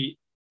really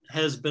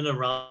has been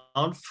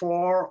around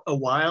for a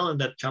while in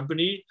that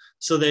company,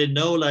 so they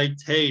know, like,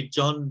 hey,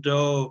 John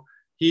Doe,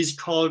 he's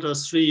called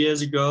us 3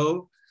 years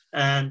ago,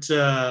 and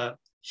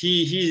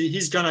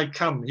he's gonna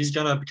come. He's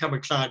gonna become a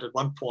client at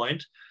one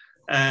point,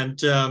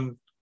 and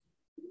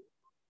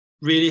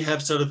really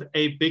have sort of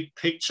a big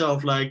picture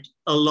of like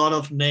a lot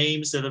of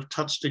names that have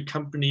touched the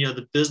company or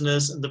the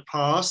business in the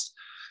past,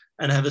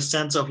 and have a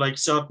sense of like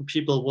certain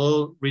people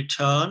will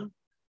return.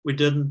 We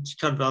didn't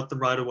convert them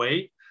right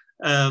away.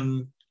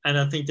 And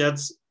I think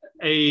that's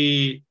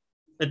a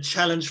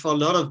challenge for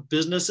a lot of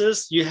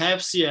businesses. You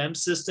have CRM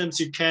systems,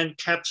 you can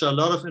capture a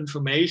lot of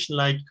information,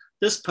 like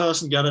this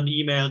person got an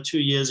email 2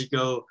 years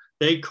ago,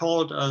 they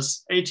called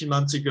us 18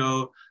 months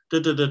ago,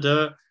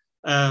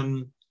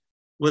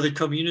 with a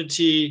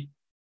community.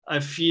 I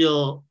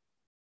feel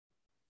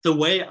the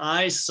way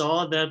I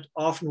saw that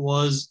often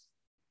was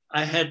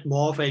I had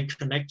more of a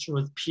connection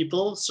with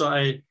people. So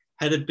I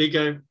had a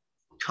bigger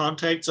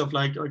context of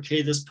like,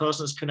 okay, this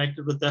person is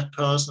connected with that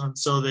person, and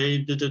so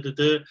they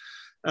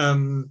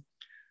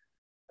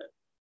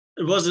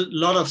it was a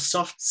lot of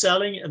soft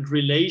selling and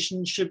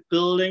relationship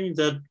building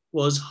that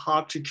was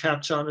hard to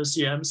capture on a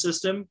CRM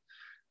system.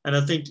 And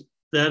I think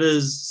that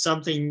is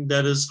something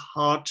that is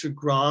hard to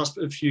grasp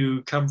if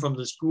you come from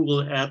this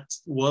Google ad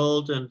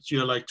world and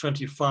you're like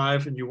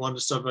 25 and you want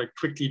to sort of like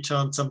quickly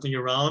turn something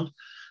around.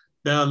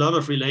 There are a lot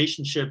of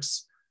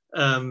relationships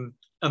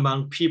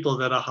among people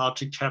that are hard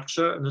to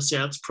capture in the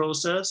sales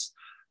process,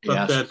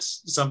 but that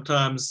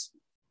sometimes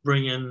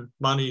bring in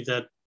money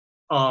that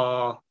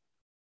are,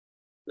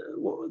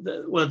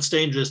 well, it's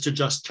dangerous to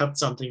just cut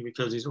something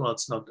because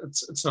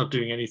it's not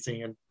doing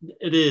anything, and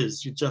it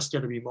is. You just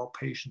got to be more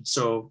patient.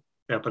 So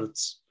yeah, but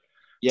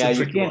you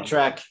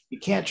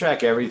can't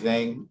track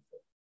everything.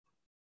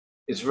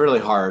 It's really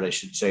hard, I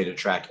should say, to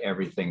track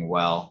everything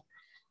well.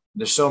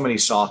 There's so many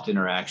soft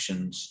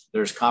interactions.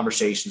 There's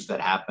conversations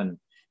that happen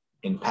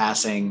in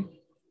passing,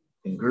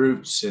 in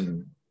groups,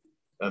 and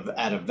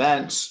at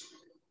events.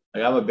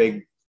 Like, I'm a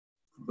big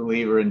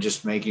believer in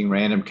just making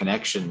random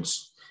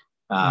connections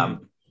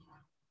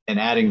and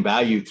adding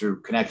value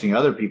through connecting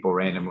other people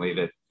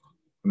randomly.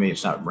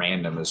 It's not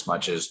random as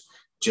much as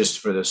just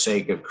for the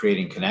sake of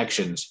creating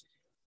connections.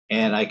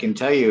 And I can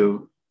tell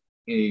you,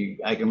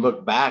 I can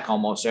look back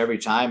almost every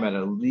time at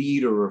a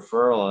lead or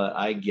referral that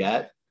I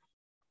get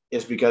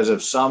is because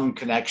of some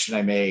connection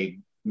I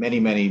made many,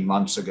 many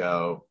months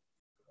ago,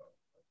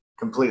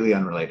 completely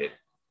unrelated.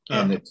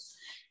 And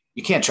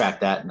you can't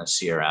track that in a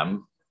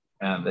CRM.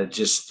 And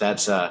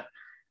that's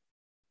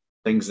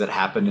things that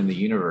happen in the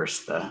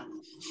universe.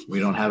 We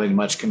don't have any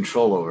much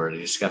control over it.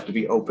 You just have to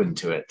be open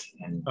to it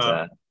and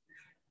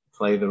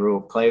play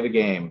the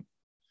game.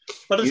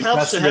 But it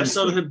helps to have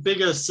sort of a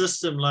bigger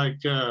system, like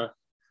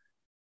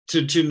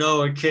to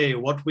know, okay,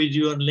 what we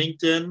do on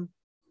LinkedIn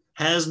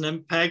has an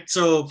impact.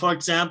 So, for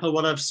example,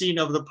 what I've seen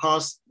over the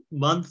past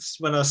months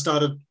when I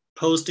started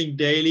posting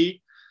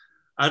daily,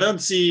 I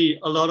don't see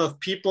a lot of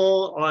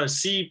people, or I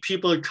see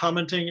people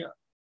commenting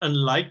and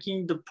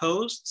liking the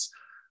posts,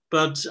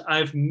 but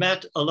I've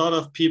met a lot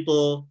of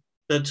people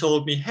that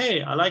told me,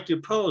 hey, I like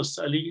your posts.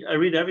 I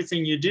read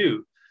everything you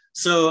do.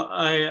 So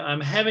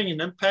I'm having an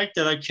impact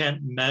that I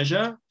can't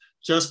measure,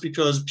 just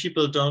because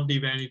people don't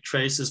leave any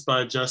traces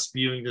by just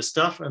viewing the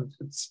stuff. And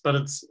it's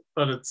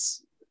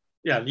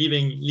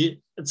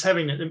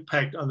having an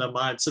impact on their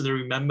mind. So they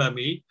remember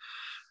me.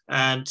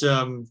 And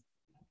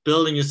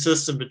building a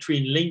system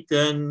between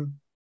LinkedIn,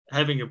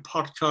 having a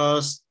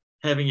podcast,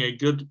 having a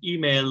good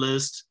email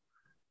list,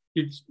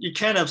 you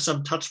can have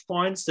some touch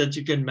points that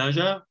you can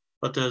measure,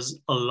 but there's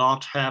a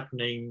lot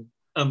happening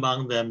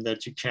among them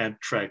that you can't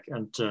track,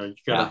 and you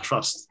gotta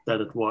trust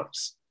that it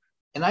works.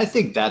 And I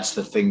think that's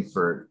the thing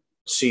for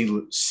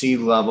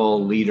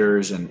C-level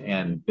leaders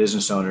and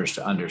business owners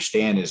to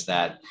understand, is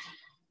that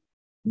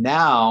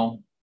now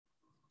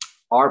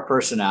our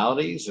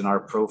personalities and our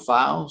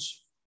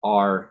profiles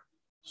are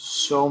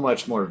so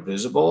much more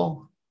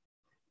visible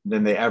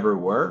than they ever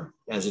were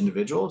as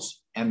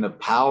individuals. And the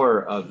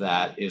power of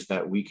that is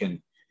that we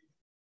can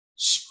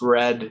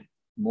spread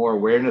more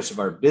awareness of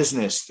our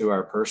business through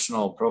our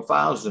personal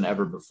profiles than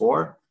ever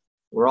before.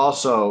 We're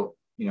also,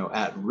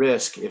 at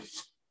risk. If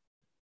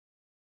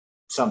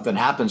something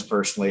happens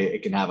personally,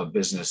 it can have a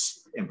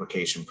business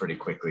implication pretty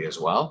quickly as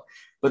well.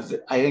 But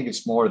I think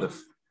it's more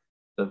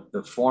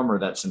the former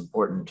that's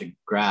important to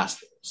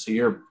grasp. So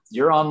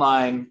your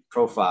online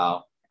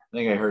profile, I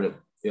think I heard it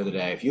the other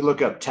day. If you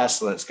look up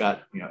Tesla, it's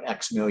got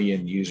X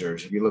million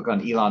users. If you look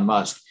on Elon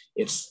Musk,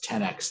 it's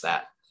 10x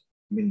that.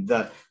 I mean,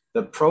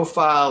 the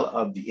profile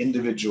of the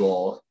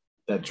individual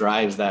that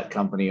drives that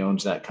company,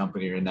 owns that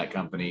company, or in that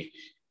company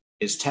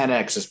is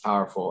 10x as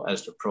powerful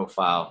as the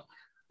profile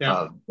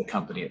of the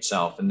company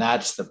itself. And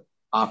that's the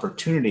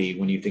opportunity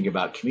when you think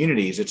about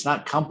communities. It's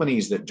not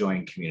companies that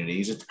join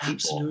communities, it's people.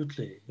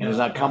 Absolutely. And it's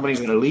not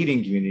companies that are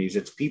leading communities,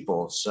 it's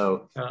people.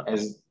 So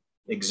as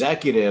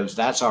executives,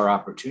 that's our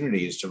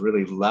opportunity, is to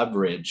really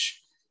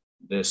leverage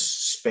this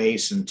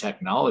space and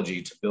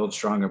technology to build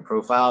stronger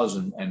profiles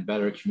and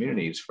better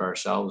communities for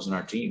ourselves and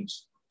our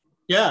teams.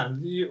 Yeah,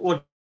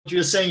 what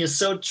you're saying is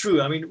so true.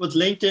 I mean, with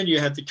LinkedIn, you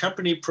have the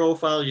company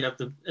profile, you have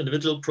the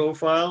individual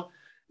profile,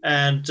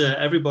 and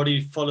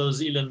everybody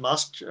follows Elon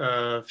Musk.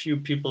 Few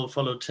people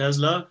follow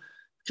Tesla,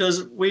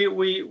 because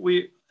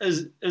we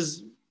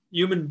as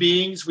human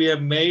beings, we are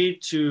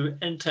made to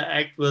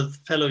interact with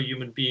fellow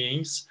human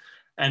beings.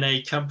 And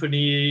a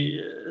company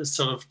is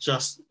sort of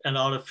just an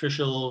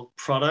artificial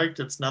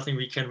product. It's nothing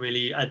we can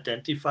really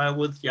identify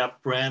with. Yeah,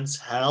 brands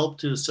help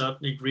to a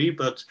certain degree,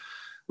 but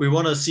we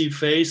want to see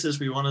faces,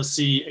 we want to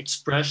see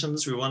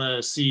expressions, we want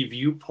to see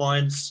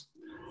viewpoints,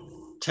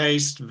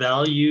 taste,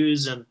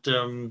 values, and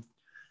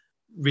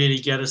really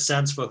get a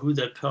sense for who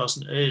that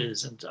person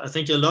is. And I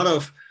think a lot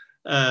of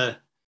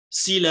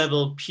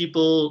C-level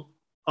people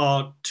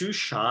are too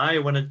shy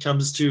when it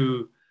comes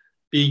to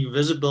being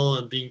visible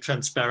and being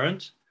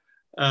transparent.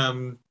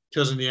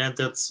 Because in the end,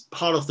 that's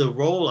part of the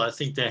role I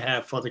think they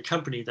have for the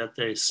company that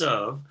they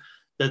serve,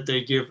 that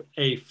they give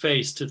a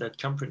face to that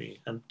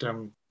company, and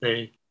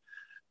they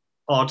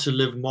ought to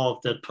live more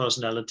of that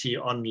personality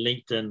on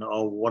LinkedIn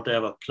or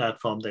whatever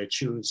platform they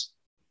choose.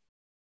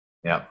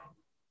 Yeah.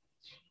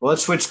 Well,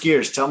 let's switch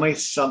gears. Tell me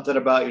something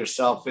about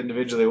yourself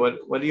individually.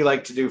 What do you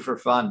like to do for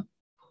fun?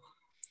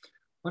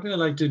 What do I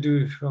like to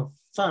do for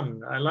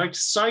fun? I like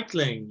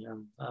cycling.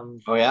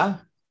 Oh, yeah?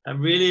 I'm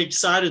really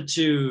excited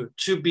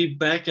to be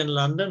back in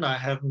London. I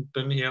haven't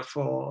been here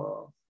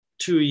for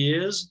 2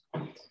 years,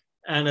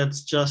 and I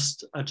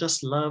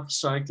just love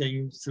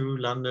cycling through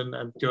London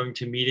and going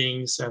to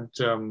meetings, and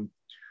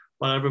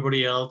while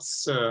everybody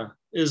else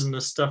is in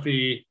a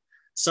stuffy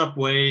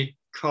subway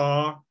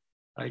car,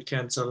 I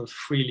can sort of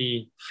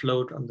freely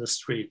float on the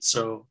street.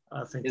 So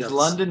I think is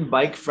London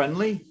bike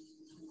friendly?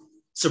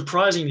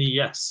 Surprisingly,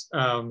 yes.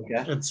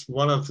 It's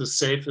one of the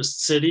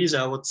safest cities,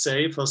 I would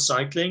say, for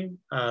cycling.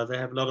 They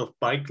have a lot of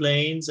bike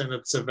lanes, and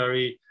it's a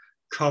very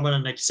common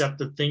and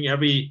accepted thing.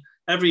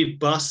 Every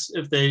bus,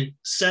 if they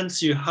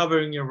sense you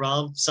hovering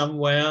around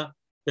somewhere,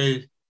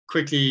 they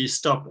quickly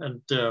stop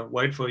and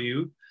wait for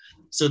you.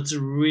 So it's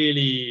a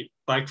really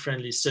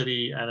bike-friendly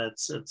city, and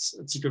it's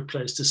a good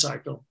place to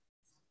cycle.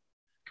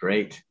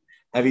 Great.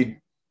 Have you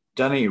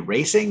done any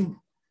racing?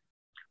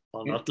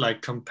 Well, not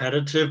like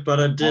competitive, but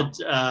I did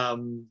a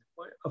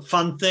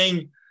fun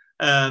thing.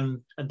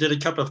 I did a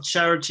couple of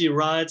charity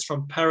rides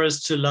from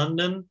Paris to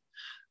London.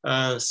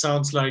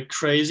 Sounds like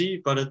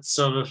crazy, but it's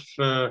sort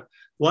of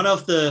one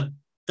of the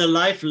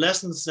life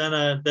lessons that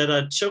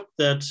I took,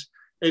 that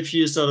if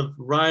you sort of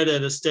ride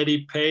at a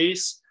steady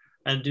pace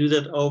and do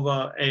that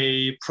over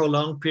a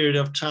prolonged period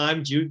of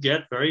time, you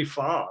get very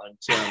far. And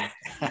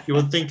you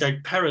would think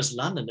like Paris,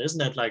 London, isn't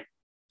that like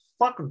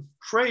fucking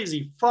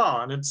crazy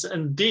far? And it's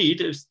indeed,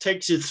 it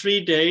takes you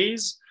 3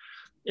 days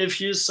if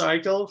you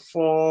cycle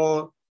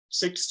for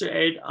 6 to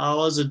 8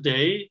 hours a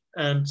day,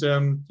 and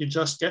you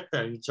just get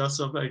there. You just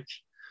sort of like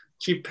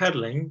keep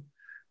pedaling,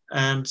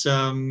 and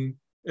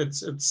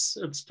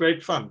it's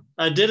great fun.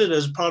 I did it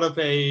as part of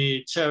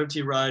a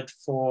charity ride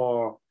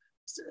for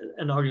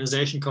an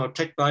organization called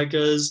Tech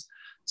Bikers.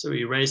 So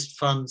we raised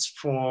funds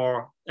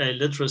for a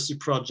literacy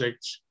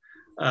project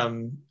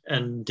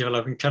in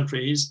developing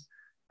countries,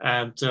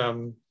 and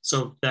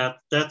so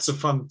that's a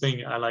fun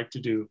thing I like to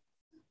do.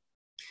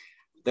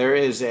 There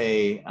is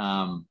a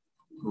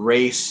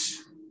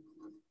race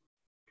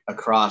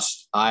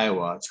across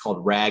Iowa. It's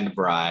called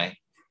RAGBRAI,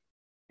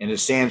 and it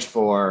stands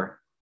for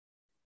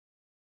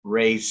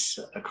Race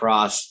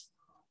Across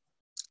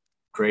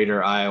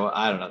Greater Iowa.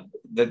 I don't know.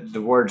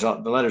 The words,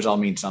 the letters all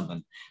mean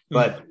something,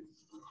 but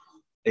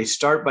they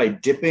start by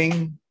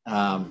dipping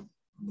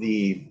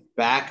the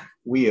back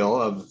wheel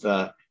of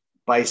the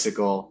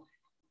bicycle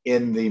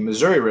in the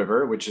Missouri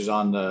River, which is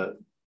on the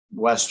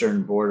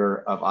western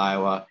border of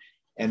Iowa.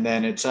 And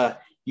then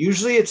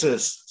usually it's a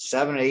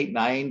 7, 8,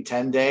 9,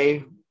 10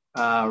 day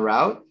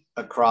route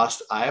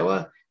across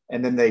Iowa.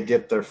 And then they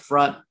dip their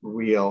front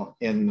wheel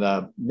in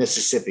the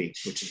Mississippi,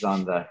 which is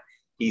on the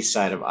east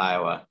side of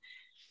Iowa.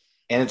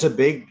 And it's a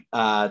big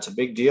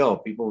deal.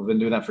 People have been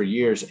doing that for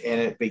years, and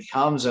it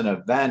becomes an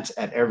event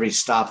at every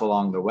stop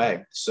along the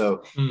way.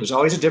 So there's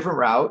always a different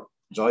route.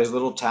 There's always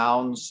little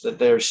towns that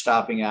they're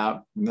stopping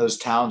out, and those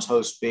towns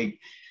host big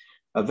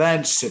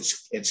events.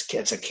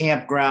 It's a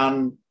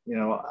campground,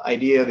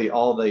 idea.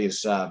 All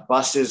these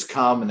buses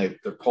come, and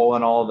they're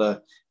pulling all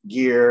the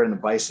gear, and the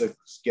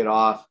bicycles get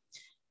off.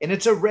 And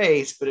it's a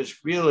race, but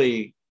it's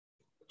really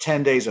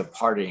 10 days of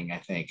partying, I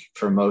think,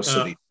 for most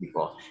of these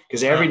people.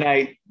 Because every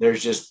night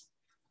there's just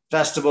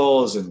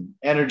festivals and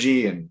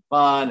energy and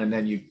fun. And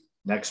then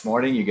next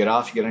morning you get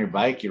off, you get on your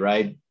bike, you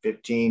ride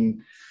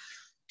 15,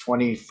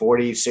 20,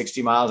 40,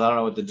 60 miles. I don't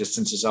know what the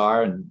distances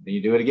are. And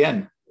you do it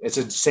again. It's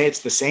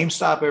the same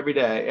stop every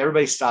day.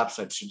 Everybody stops,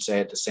 I should say,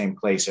 at the same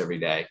place every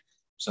day.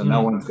 So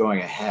no one's going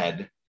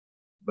ahead,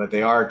 but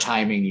they are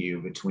timing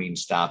you between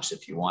stops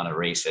if you want to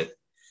race it.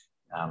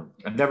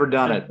 I've never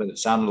done it, but it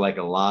sounded like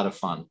a lot of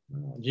fun.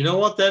 You know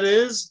what that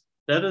is?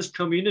 That is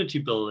community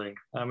building.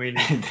 I mean,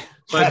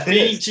 but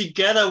being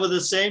together with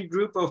the same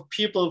group of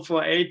people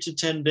for 8 to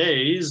 10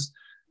 days,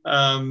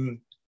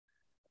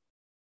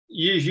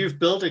 you've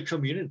built a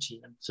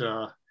community.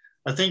 And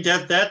I think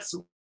that's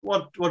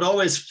what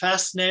always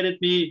fascinated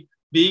me,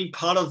 being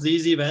part of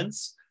these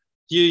events.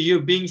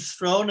 You're being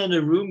thrown in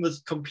a room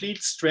with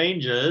complete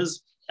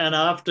strangers, and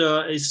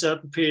after a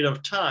certain period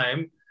of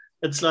time,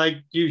 it's like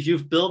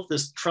you've built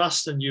this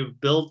trust, and you've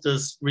built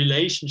this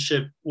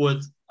relationship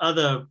with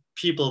other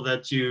people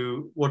that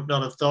you would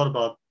not have thought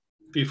about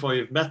before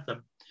you've met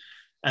them.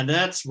 And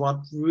that's what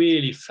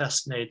really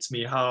fascinates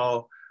me,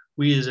 how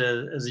we as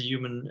a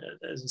human,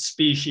 as a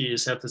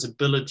species, have this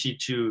ability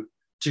to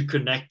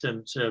connect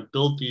and to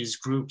build these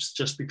groups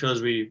just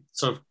because we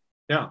sort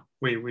of,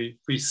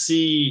 we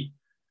see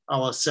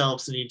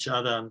ourselves in each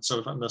other and sort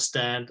of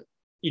understand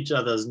each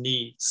other's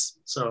needs.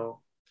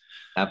 So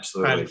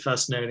absolutely, highly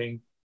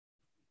fascinating.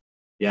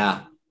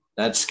 Yeah,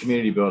 that's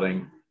community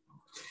building.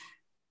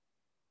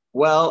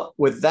 Well,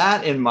 with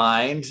that in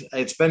mind,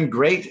 it's been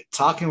great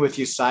talking with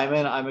you,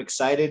 Simon. I'm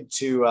excited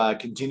to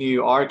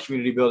continue our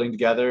community building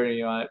together.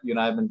 You and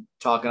I have been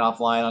talking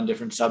offline on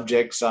different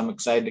subjects, so I'm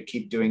excited to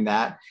keep doing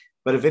that.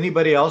 But if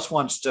anybody else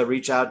wants to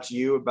reach out to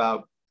you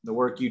about the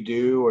work you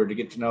do or to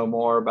get to know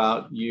more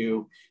about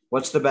you,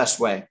 what's the best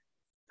way?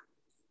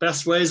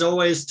 Best way is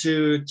always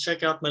to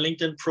check out my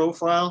LinkedIn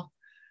profile.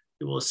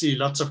 You will see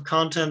lots of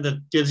content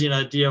that gives you an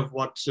idea of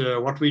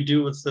what we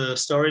do with the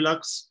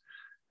Storylux.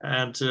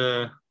 And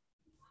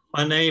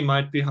my name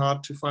might be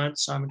hard to find,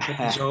 Simon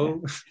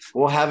Chappuzeau.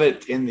 We'll have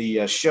it in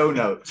the show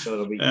notes, so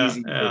it'll be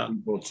easy for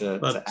people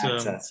to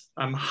access.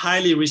 I'm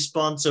highly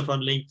responsive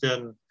on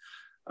LinkedIn,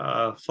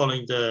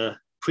 following the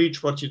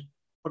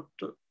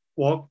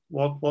walk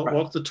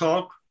the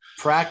talk.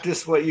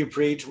 Practice what you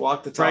preach,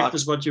 walk the talk.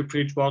 Practice what you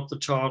preach, walk the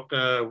talk.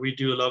 We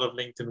do a lot of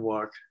LinkedIn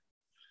work.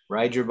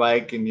 Ride your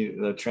bike and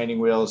the training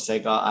wheels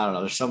take off. I don't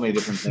know. There's so many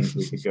different things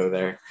we could go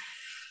there.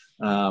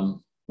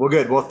 Well,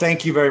 good. Well,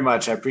 thank you very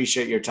much. I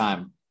appreciate your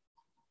time.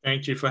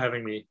 Thank you for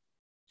having me.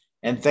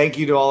 And thank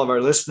you to all of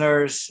our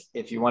listeners.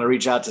 If you want to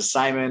reach out to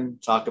Simon,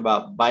 talk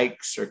about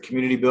bikes or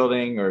community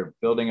building or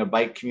building a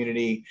bike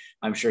community,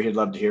 I'm sure he'd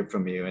love to hear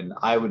from you. And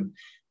I would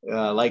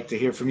like to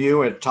hear from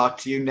you and talk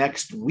to you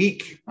next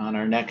week on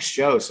our next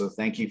show. So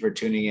thank you for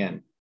tuning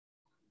in.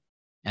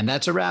 And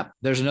that's a wrap.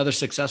 There's another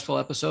successful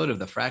episode of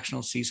the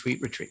Fractional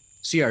C-Suite Retreat.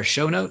 See our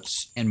show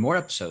notes and more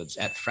episodes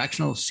at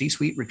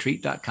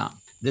fractionalcsuiteretreat.com.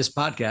 This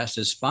podcast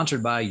is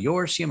sponsored by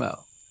Your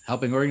CMO,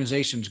 helping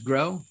organizations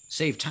grow,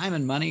 save time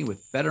and money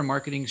with better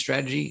marketing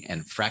strategy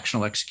and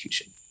fractional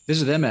execution.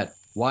 Visit them at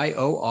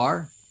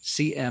yorcmo.com,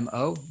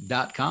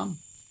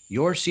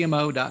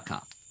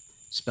 yourcmo.com.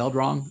 Spelled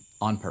wrong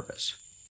on purpose.